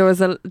know, but there was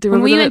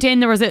when we went in,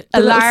 there was a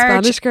large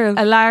Spanish girl.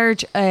 a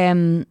large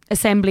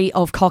assembly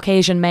of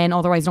Caucasian men,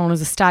 otherwise known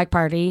as a stag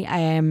party,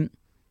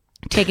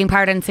 taking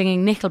part in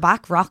singing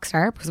Nickelback,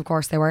 Rockstar, because of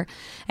course they were.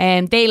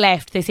 They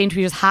left. They seemed to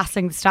be just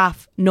hassling the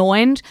staff no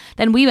end.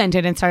 Then we went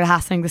in and started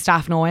hassling the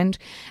staff no end.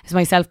 It was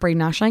myself, Bree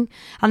Nashling.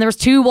 And there was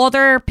 2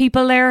 other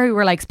people there who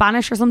were like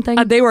Spanish or something.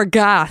 And they were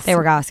gas. They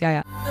were gas,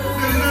 yeah.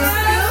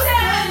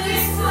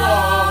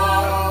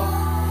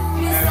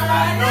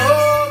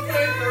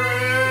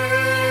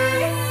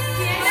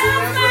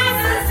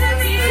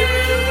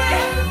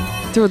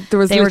 There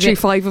was literally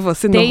 5 of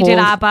us in the whole. They did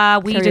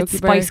ABBA. We did karaoke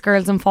Spice bar.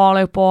 Girls and Fall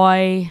Out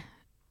Boy.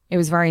 It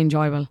was very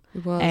enjoyable.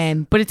 It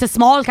was. But it's a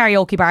small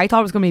karaoke bar. I thought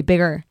it was going to be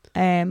bigger,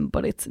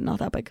 but it's not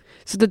that big.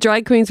 So the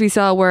drag queens we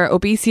saw were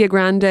Obesia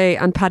Grande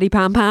and Patty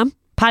Pam Pam.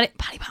 Patty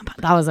Pam Pam,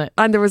 that was it.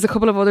 And there was a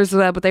couple of others as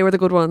well, but they were the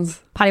good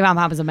ones. Patty Pam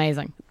Pam is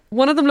amazing.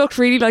 one of them looked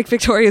really like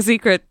Victoria's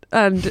Secret.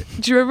 And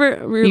do you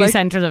remember we were You like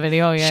sent her the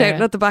video, yeah.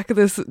 shouting at the back of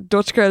this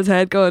Dutch girl's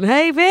head going,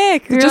 "Hey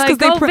Vic!" You're Just like,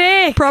 because "Go,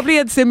 they Vic." probably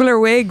had similar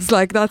wigs.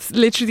 Like that's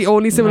literally the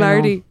only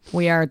similarity.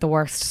 We are the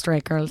worst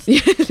straight girls.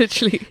 Yeah,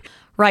 literally.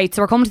 Right,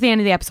 so we're coming to the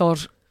end of the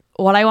episode.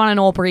 What I want to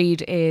know,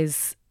 Breed,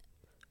 is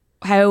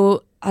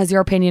how has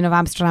your opinion of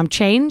Amsterdam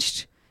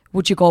changed?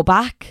 Would you go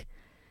back?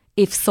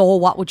 If so,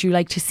 what would you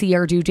like to see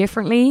or do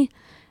differently?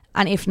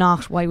 And if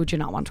not, why would you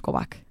not want to go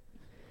back?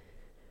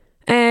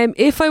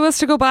 If I was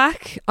to go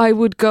back, I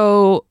would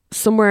go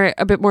somewhere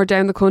a bit more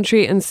down the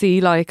country and see,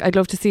 like, I'd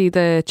love to see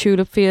the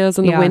tulip fields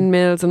and the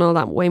windmills and all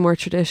that way more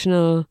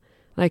traditional,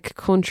 like,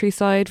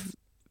 countryside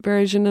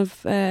version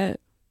of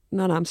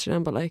not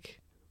Amsterdam, but like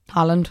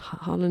Holland.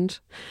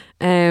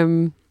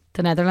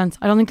 The Netherlands.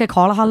 I don't think they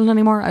call it Holland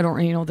anymore. I don't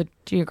really know the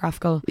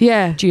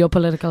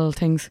geopolitical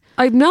things.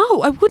 I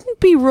wouldn't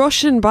be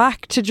rushing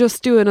back to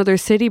just do another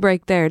city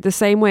break there the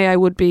same way I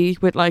would be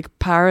with like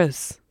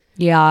Paris.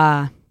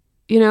 Yeah.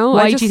 You know,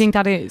 why do you think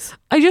that is?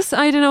 I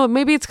don't know.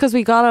 Maybe it's because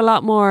we got a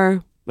lot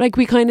more, like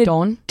we kind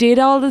of did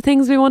all the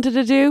things we wanted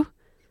to do.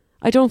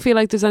 I don't feel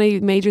like there's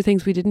any major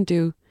things we didn't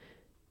do.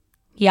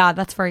 Yeah,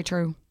 that's very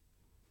true.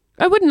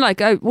 I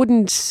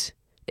wouldn't,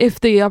 if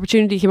the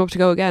opportunity came up to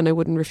go again, I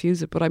wouldn't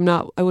refuse it, but I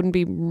wouldn't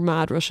be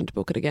mad rushing to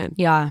book it again.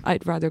 Yeah.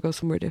 I'd rather go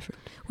somewhere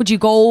different. Would you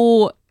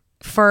go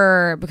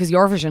because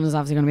Eurovision is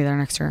obviously going to be there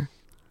next year?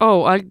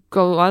 Oh,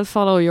 I'll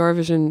follow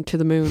Eurovision to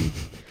the moon.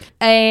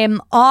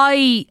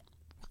 I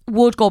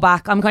would go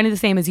back. I'm kind of the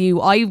same as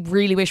you. I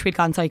really wish we'd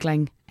gone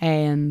cycling,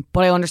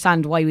 but I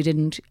understand why we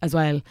didn't as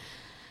well.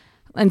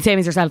 And same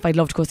as yourself, I'd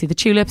love to go see the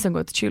tulips and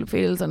go to the tulip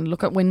fields and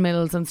look at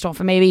windmills and stuff,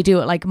 and maybe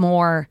do it like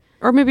more,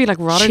 or maybe like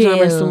Rotterdam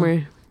chill. Or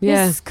somewhere.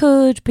 Yeah. This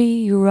could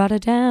be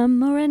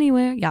Rotterdam or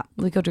anywhere. Yeah,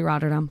 we could do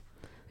Rotterdam.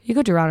 You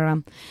could do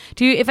Rotterdam.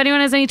 If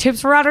anyone has any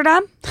tips for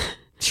Rotterdam,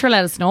 sure,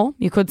 let us know.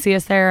 You could see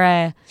us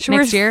there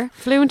next year.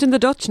 Fluent in the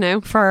Dutch now.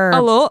 For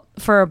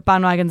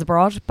Bandwagons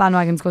Abroad.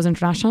 Bandwagons goes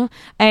international.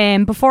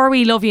 Before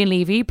we love you and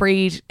leave you,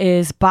 Breed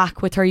is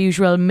back with her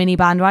usual mini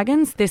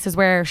bandwagons. This is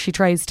where she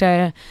tries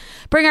to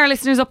bring our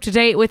listeners up to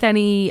date with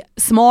any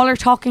smaller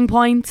talking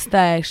points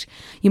that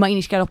you might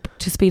need to get up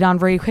to speed on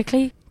very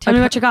quickly. Tell me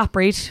what you got,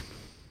 Breed.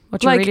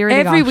 What you like really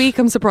every got. week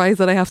I'm surprised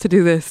that I have to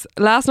do this.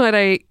 Last night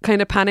I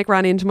kind of panic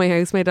ran into my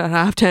housemate at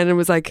 10:30 and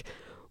was like,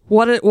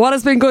 what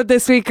has been good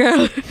this week,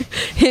 girl?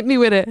 Hit me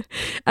with it.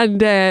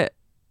 And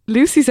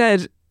Lucy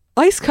said,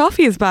 iced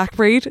coffee is back,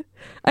 Breed.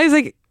 I was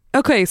like,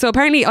 okay, so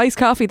apparently iced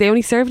coffee, they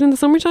only serve it in the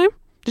summertime.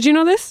 Did you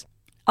know this?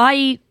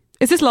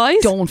 Is this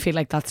lies? Don't feel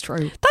like that's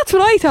true. That's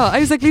what I thought. I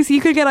was like, Lucy,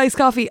 you could get iced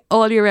coffee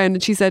all year round.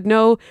 And she said,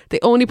 no, they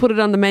only put it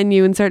on the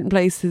menu in certain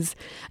places.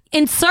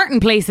 In certain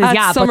places, at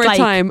yeah,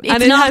 summertime. But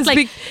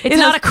like, it's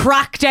not a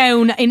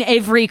crackdown in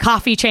every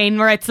coffee chain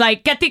where it's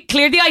like,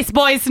 clear the ice,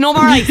 boys. No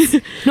more ice.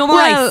 No more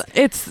ice. Well,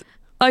 it's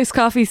iced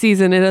coffee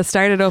season. It has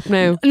started up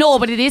now. No,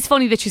 but it is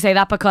funny that you say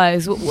that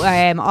because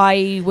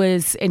I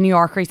was in New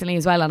York recently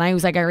as well, and I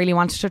was like, I really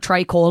wanted to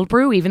try cold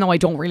brew, even though I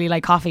don't really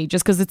like coffee,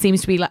 just because it seems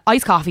to be like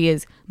iced coffee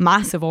is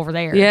massive over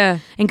there, yeah,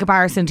 in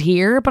comparison to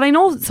here. But I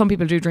know some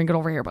people do drink it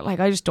over here, but like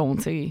I just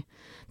don't see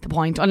the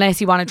point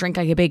unless you want to drink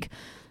like a big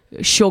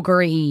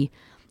sugary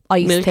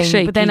ice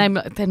milkshake thing.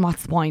 But then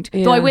what's the point?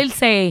 Yeah. Though I will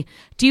say,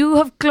 do you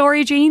have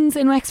Gloria Jeans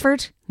in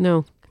Wexford?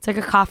 No. It's like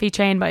a coffee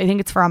chain, but I think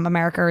it's from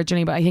America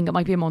originally, but I think it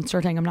might be a Munster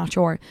thing, I'm not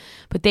sure.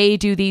 But they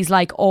do these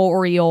like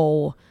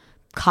Oreo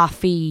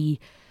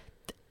coffee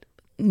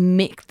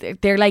mix.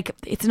 They're like,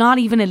 it's not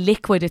even a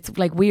liquid, it's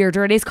like weird,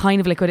 or it is kind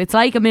of liquid. It's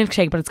like a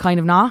milkshake, but it's kind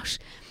of not.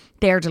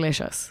 They're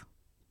delicious.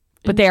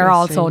 But they're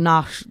also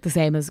not the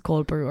same as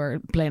cold brew or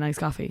plain iced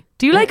coffee.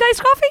 Do you like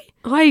iced coffee?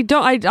 I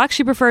don't. I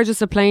actually prefer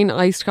just a plain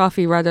iced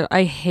coffee rather.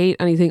 I hate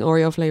anything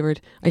Oreo flavoured.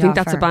 I think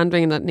that's fair. A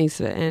bandwagon that needs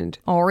to end.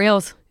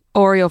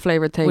 Oreo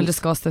flavoured things. We'll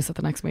discuss this at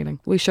the next meeting.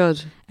 We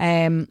should.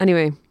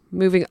 Anyway,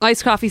 moving.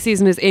 Iced coffee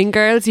season is in,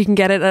 girls. You can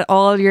get it at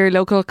all your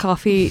local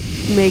coffee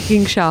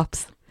making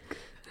shops.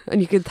 And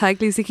you can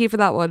thank Lucy Key for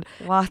that one.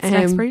 What's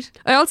next, Breed?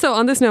 I also,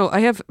 on this note, I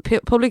have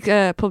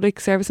public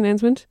service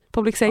announcement,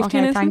 public safety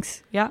announcement.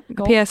 Thanks. Yeah,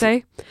 go.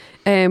 PSA.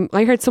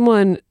 I heard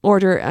someone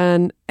order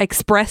an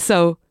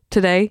espresso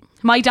today.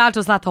 My dad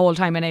does that the whole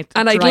time, and it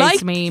drives I'd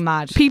like me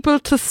mad. People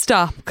to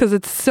stop because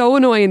it's so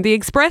annoying. The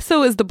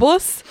espresso is the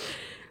bus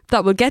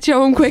that will get you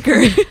home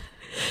quicker.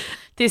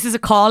 This is a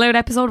call out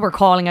episode. We're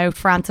calling out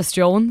Francis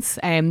Jones.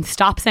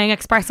 Stop saying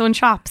espresso in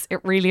shops. It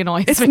really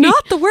annoys me. It's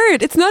not the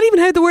word. It's not even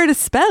how the word is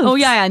spelled. Oh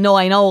yeah, no,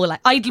 I know. Like,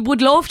 I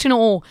would love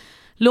to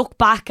look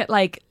back at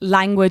like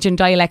language and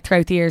dialect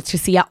throughout the years to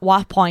see at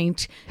what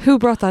point who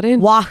brought that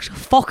in, what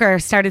fucker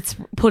started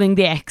putting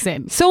the X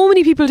in. So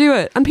many people do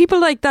it, and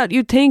people like that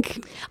you'd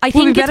think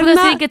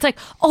it's like,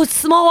 oh, it's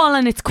small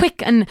and it's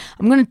quick and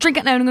I'm going to drink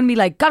it now and I'm going to be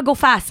like, gotta go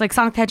fast like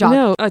Sonic the Hedgehog.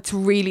 No,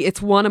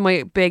 it's one of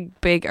my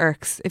big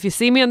irks. If you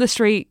see me on the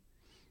street,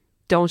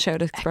 don't shout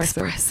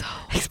espresso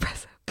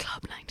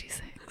Club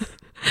 96.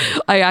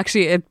 I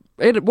actually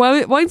it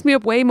winds me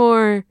up way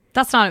more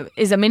That's not.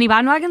 Is a mini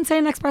bandwagon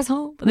saying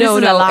espresso? But this No,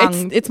 is no. a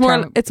long It's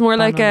more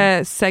like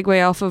bandwagon. a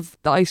segue off of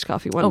the iced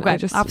coffee one. Okay,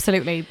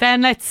 absolutely.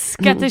 Then let's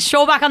get this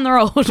show back on the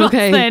road. What's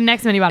the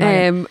next mini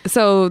bandwagon?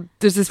 So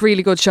there's this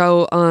really good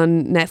show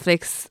on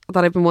Netflix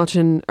that I've been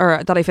watching,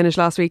 or that I finished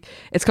last week.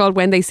 It's called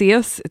When They See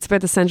Us. It's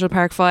about the Central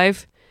Park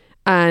 5,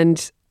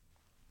 and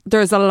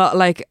there's a lot,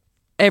 like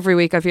every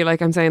week I feel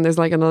like I'm saying there's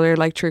like another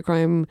like true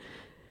crime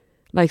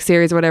like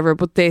series or whatever,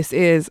 but this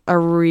is a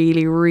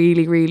really,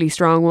 really, really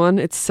strong one.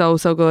 It's so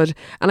good.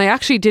 And I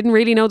actually didn't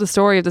really know the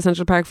story of the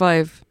Central Park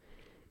 5,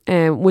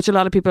 which a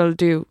lot of people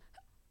do.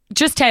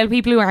 Just tell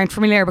people who aren't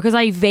familiar, because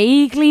I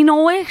vaguely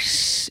know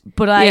it,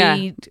 but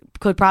I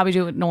could probably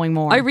do it knowing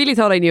more. I really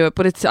thought I knew it,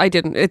 but I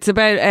didn't. It's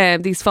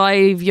about these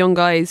 5 young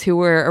guys who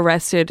were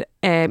arrested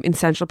in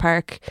Central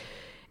Park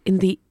in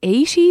the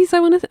 80s,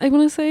 I want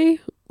to say.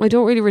 I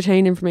don't really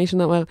retain information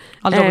that well.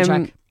 I'll double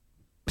check.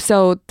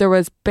 So there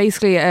was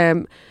basically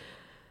a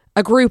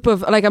group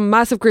of, like, a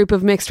massive group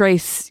of mixed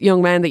race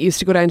young men that used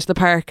to go down to the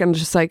park and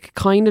just like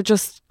kind of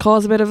just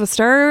cause a bit of a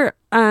stir,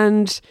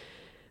 and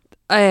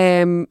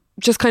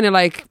just kind of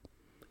like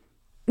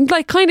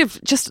kind of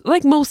just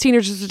like most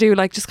teenagers do,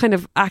 like just kind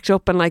of act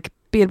up and like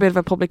be a bit of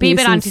a public be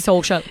nuisance. a bit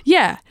antisocial.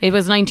 Yeah. It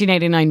was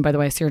 1989, by the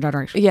way, so you're not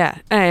right. Yeah.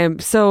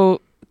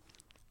 So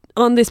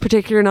on this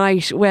particular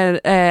night, when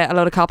a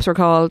lot of cops were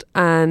called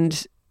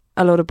and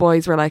a lot of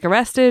boys were like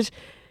arrested,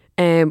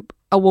 a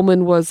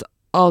woman was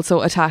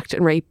also attacked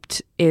and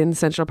raped in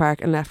Central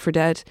Park and left for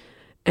dead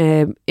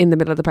in the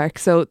middle of the park.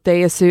 So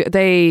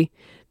they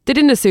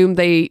didn't assume,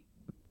 they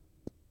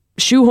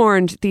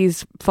shoehorned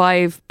these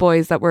 5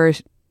 boys that were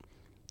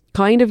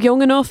kind of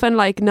young enough and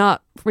like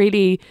not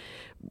really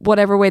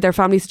whatever way their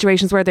family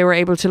situations were, they were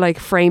able to like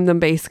frame them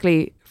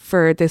basically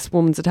for this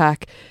woman's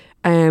attack,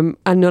 and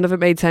none of it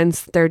made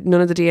sense.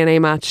 None of the DNA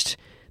matched.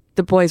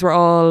 The boys were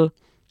all,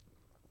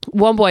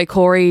 one boy,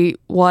 Corey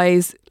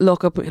Wise,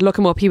 look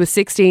him up. He was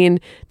 16.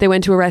 They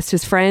went to arrest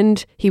his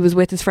friend. He was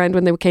with his friend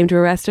when they came to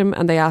arrest him,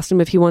 and they asked him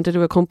if he wanted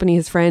to accompany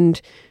his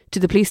friend to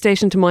the police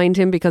station to mind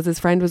him, because his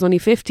friend was only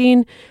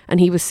 15 and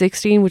he was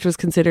 16, which was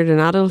considered an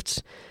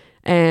adult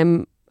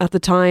at the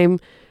time.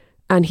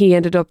 And he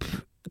ended up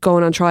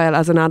going on trial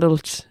as an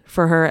adult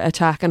for her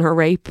attack and her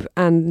rape,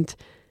 and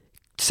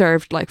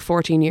served like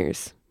 14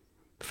 years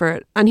for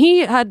it. And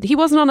he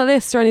wasn't on a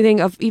list or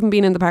anything of even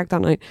being in the park that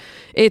night.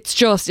 It's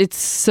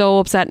so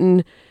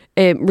upsetting.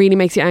 It really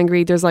makes you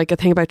angry. There's like a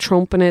thing about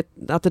Trump in it.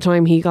 At the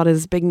time, he got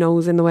his big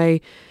nose in the way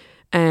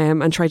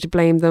and tried to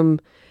blame them.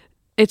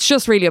 It's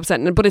just really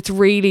upsetting, but it's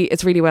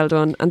really well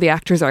done, and the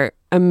actors are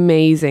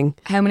amazing.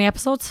 How many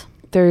episodes?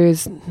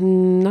 There's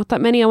not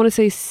that many. I want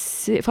to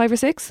say 5 or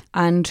 6.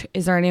 And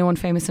is there anyone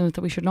famous in it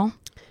that we should know?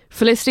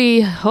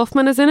 Felicity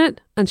Huffman is in it,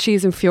 and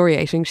she's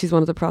infuriating. She's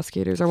one of the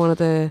prosecutors, or one of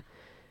the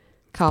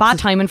cops. Bad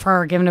timing for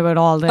her, given about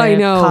all the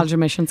college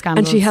admission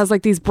scandals. And she has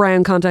like these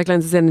brown contact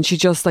lenses in, and she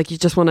just like, you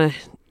just want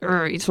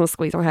to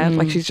squeeze her head.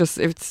 Like, she's just,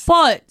 it's...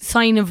 But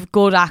sign of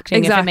good acting,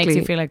 Exactly. if it makes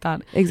you feel like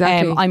that.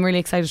 Exactly. I'm really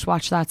excited to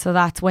watch that. So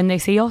that's When They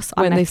See Us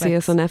on When Netflix. They See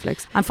Us on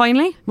Netflix. And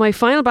finally? My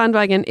final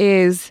bandwagon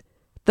is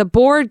the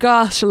Board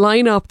Gosh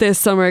lineup this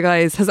summer,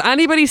 guys. Has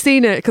anybody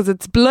seen it? Because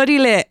it's bloody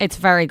lit. It's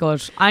very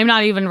good. I'm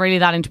not even really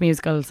that into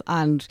musicals,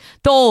 and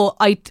though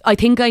I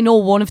think I know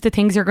one of the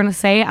things you're going to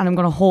say, and I'm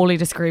going to wholly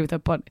disagree with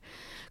it, but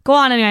go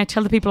on anyway.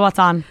 Tell the people what's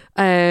on.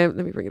 Let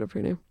me bring it up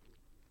here now.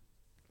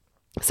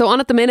 So on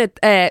at the minute,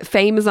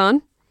 Fame is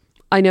on.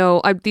 I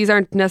know these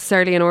aren't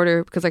necessarily in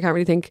order because I can't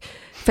really think.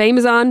 Fame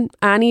is on.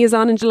 Annie is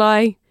on in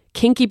July.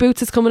 Kinky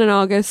Boots is coming in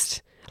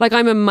August. Like,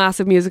 I'm a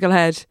massive musical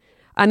head.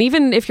 And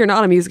even if you're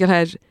not a musical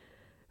head,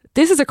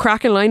 this is a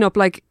cracking lineup.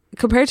 Like,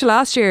 compared to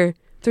last year,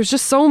 there's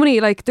just so many,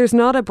 like, there's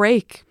not a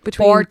break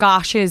between. Board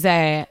Gosh is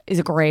a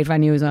great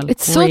venue as well.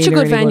 It's such a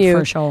good venue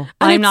for a show.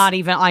 I'm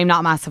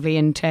not massively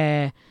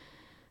into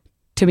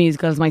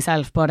musicals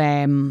myself, but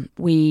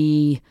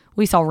we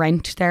saw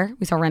Rent there.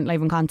 We saw Rent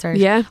live in concert.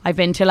 Yeah, I've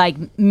been to like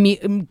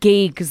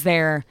gigs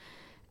there.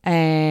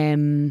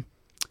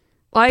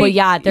 But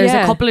yeah, there's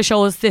a couple of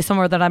shows this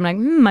summer that I'm like,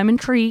 I'm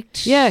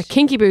intrigued. Yeah,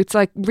 Kinky Boots,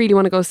 like, really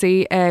want to go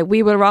see.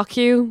 We Will Rock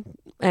You,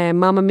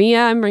 Mamma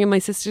Mia, I'm bringing my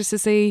sisters to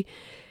see.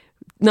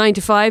 9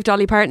 to 5,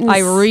 Dolly Parton's. I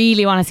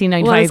really want to see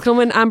 9 to 5. Well, it's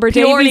coming. Amber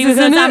Purely Davies is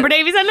in because it. Amber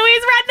Davies and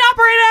Louise Redknapp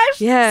are in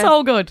it. Yeah.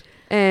 So good.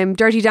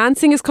 Dirty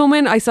Dancing is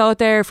coming. I saw it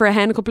there for a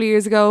hen a couple of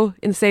years ago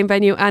in the same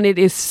venue, and it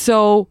is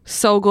so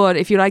good.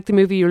 If you like the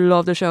movie, you'll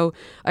love the show.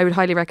 I would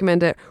highly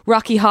recommend it.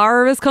 Rocky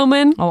Horror is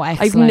coming. Oh,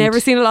 excellent. I've never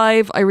seen it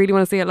live. I really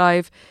want to see it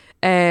live.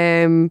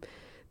 The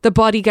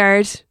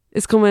Bodyguard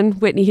is coming.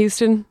 Whitney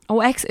Houston.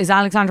 Oh, is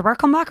Alexandra Burke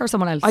come back or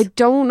someone else? I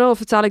don't know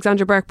if it's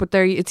Alexandra Burke, but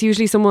it's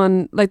usually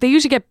someone, like, they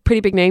usually get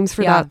pretty big names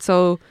for that.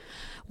 So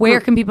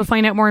where can people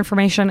find out more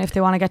information if they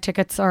want to get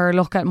tickets or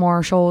look at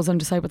more shows and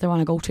decide what they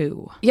want to go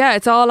to? Yeah,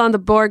 it's all on the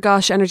Board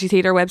Gosh Energy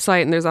Theatre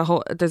website, and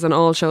there's an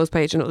all shows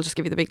page, and it'll just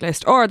give you the big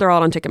list, or they're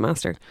all on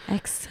Ticketmaster.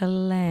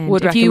 Excellent.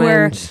 Would if recommend. you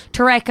were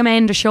to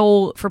recommend a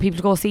show for people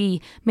to go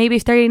see, maybe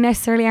if they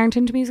necessarily aren't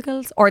into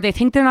musicals, or they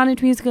think they're not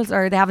into musicals,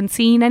 or they haven't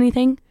seen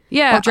anything,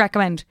 Yeah. What do you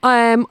recommend?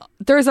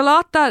 There's a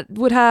lot that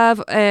would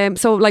have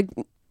so like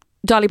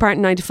Dolly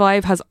Parton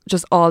 95 has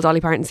just all Dolly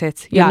Parton's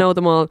hits. You know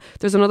them all.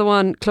 There's another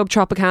one, Club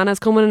Tropicana is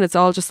coming, and it's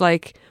all just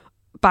like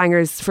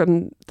bangers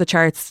from the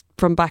charts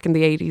from back in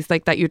the 80s,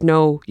 like that you'd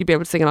be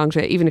able to sing along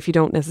to it even if you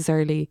don't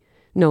necessarily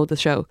know the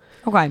show.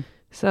 Okay.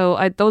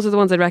 So those are the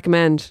ones I'd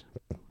recommend.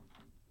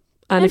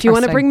 And if you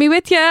want to bring me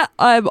with you,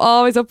 I'm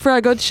always up for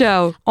a good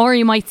show. Or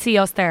you might see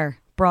us there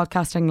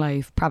broadcasting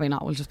live. Probably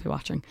not, we'll just be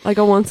watching. I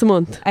go once a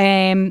month.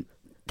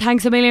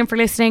 Thanks a million for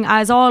listening.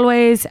 As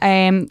always,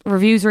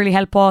 reviews really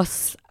help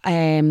us,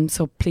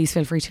 so please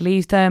feel free to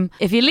leave them.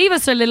 If you leave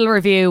us a little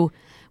review,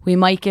 we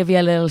might give you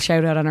a little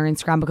shout out on our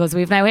Instagram, because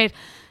we've now hit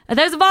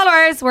 1,000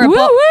 followers.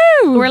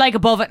 We're like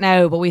above it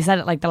now, but we said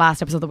it like the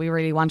last episode that we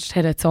really wanted to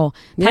hit it. So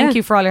thank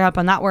you for all your help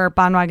on that. We're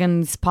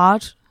Bandwagons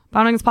Pod or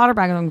Bandwagons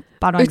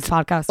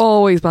Podcast?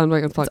 Always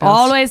Bandwagons Podcast.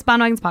 Always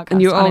Bandwagons Podcast.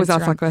 And you always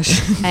ask that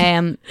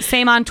question.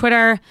 Same on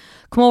Twitter.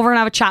 Come over and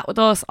have a chat with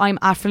us. I'm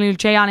at Fanul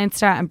J on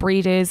Insta, and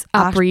Breed is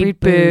at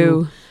Breed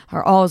Boo.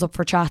 Are always up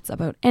for chats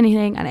about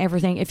anything and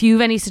everything. If you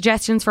have any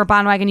suggestions for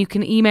Bandwagon, you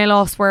can email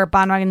us. We're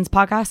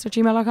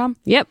bandwagonspodcast@gmail.com.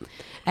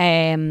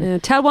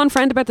 Yep. Tell one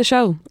friend about the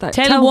show.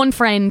 Tell one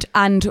friend,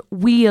 and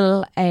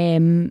we'll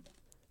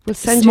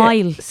send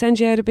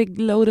you out a big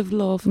load of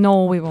love.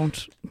 No, we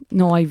won't.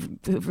 No,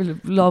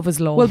 love is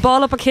love. We'll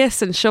ball up a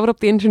kiss and shove it up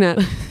the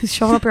internet.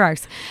 Shove it up your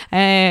arse.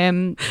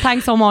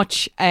 Thanks so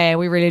much.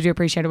 We really do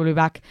appreciate it. We'll be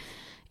back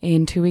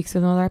in 2 weeks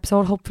with another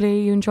episode.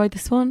 Hopefully you enjoyed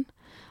this one.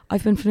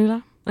 I've been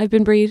Fanula. I've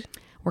been Breed.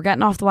 We're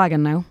getting off the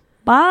wagon now.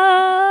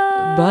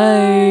 Bye.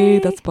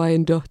 Bye. That's bye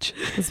in Dutch.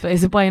 Is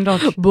it bye in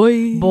Dutch?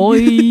 Bye.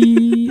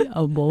 Bye.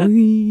 Oh, bye.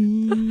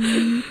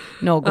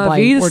 No,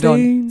 goodbye. We're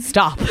done.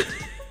 Stop.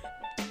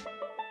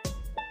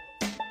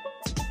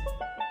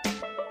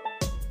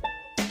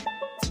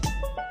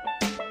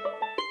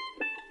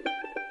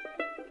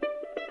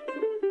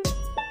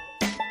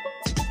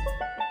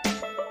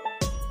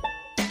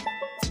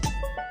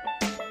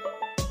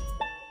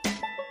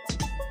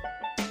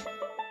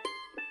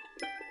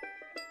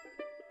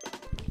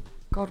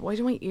 God, why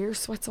do my ears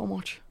sweat so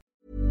much?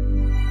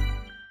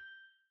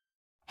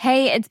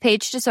 Hey, it's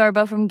Paige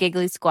DeSorbo from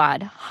Giggly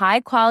Squad. High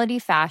quality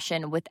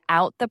fashion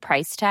without the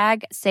price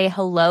tag. Say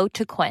hello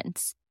to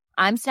Quince.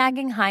 I'm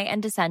snagging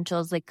high-end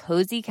essentials like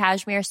cozy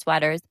cashmere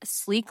sweaters,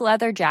 sleek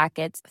leather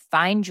jackets,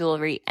 fine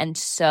jewelry, and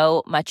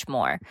so much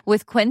more.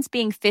 With Quince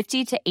being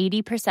 50 to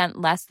 80%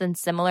 less than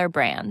similar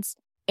brands.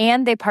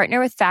 And they partner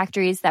with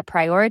factories that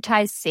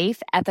prioritize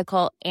safe,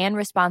 ethical, and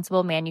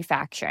responsible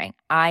manufacturing.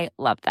 I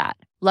love that.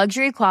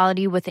 Luxury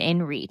quality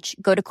within reach.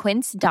 Go to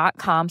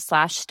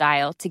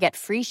quince.com/style to get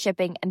free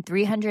shipping and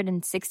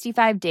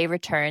 365-day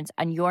returns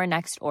on your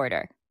next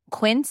order.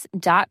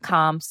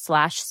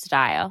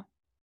 Quince.com/style.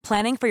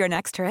 Planning for your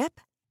next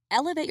trip?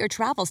 Elevate your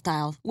travel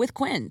style with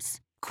Quince.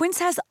 Quince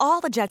has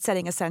all the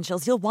jet-setting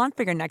essentials you'll want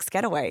for your next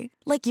getaway,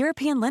 like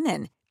European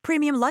linen,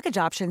 premium luggage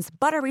options,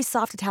 buttery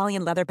soft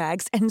Italian leather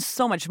bags, and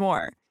so much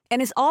more.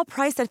 And is all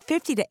priced at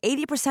 50 to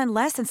 80%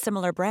 less than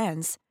similar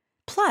brands.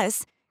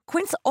 Plus,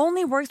 Quince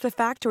only works with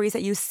factories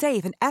that use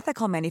safe and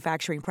ethical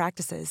manufacturing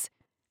practices.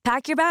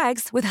 Pack your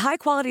bags with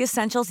high-quality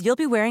essentials you'll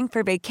be wearing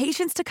for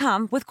vacations to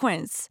come with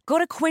Quince. Go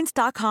to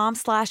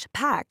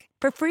quince.com/pack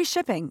for free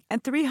shipping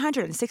and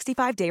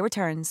 365-day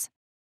returns.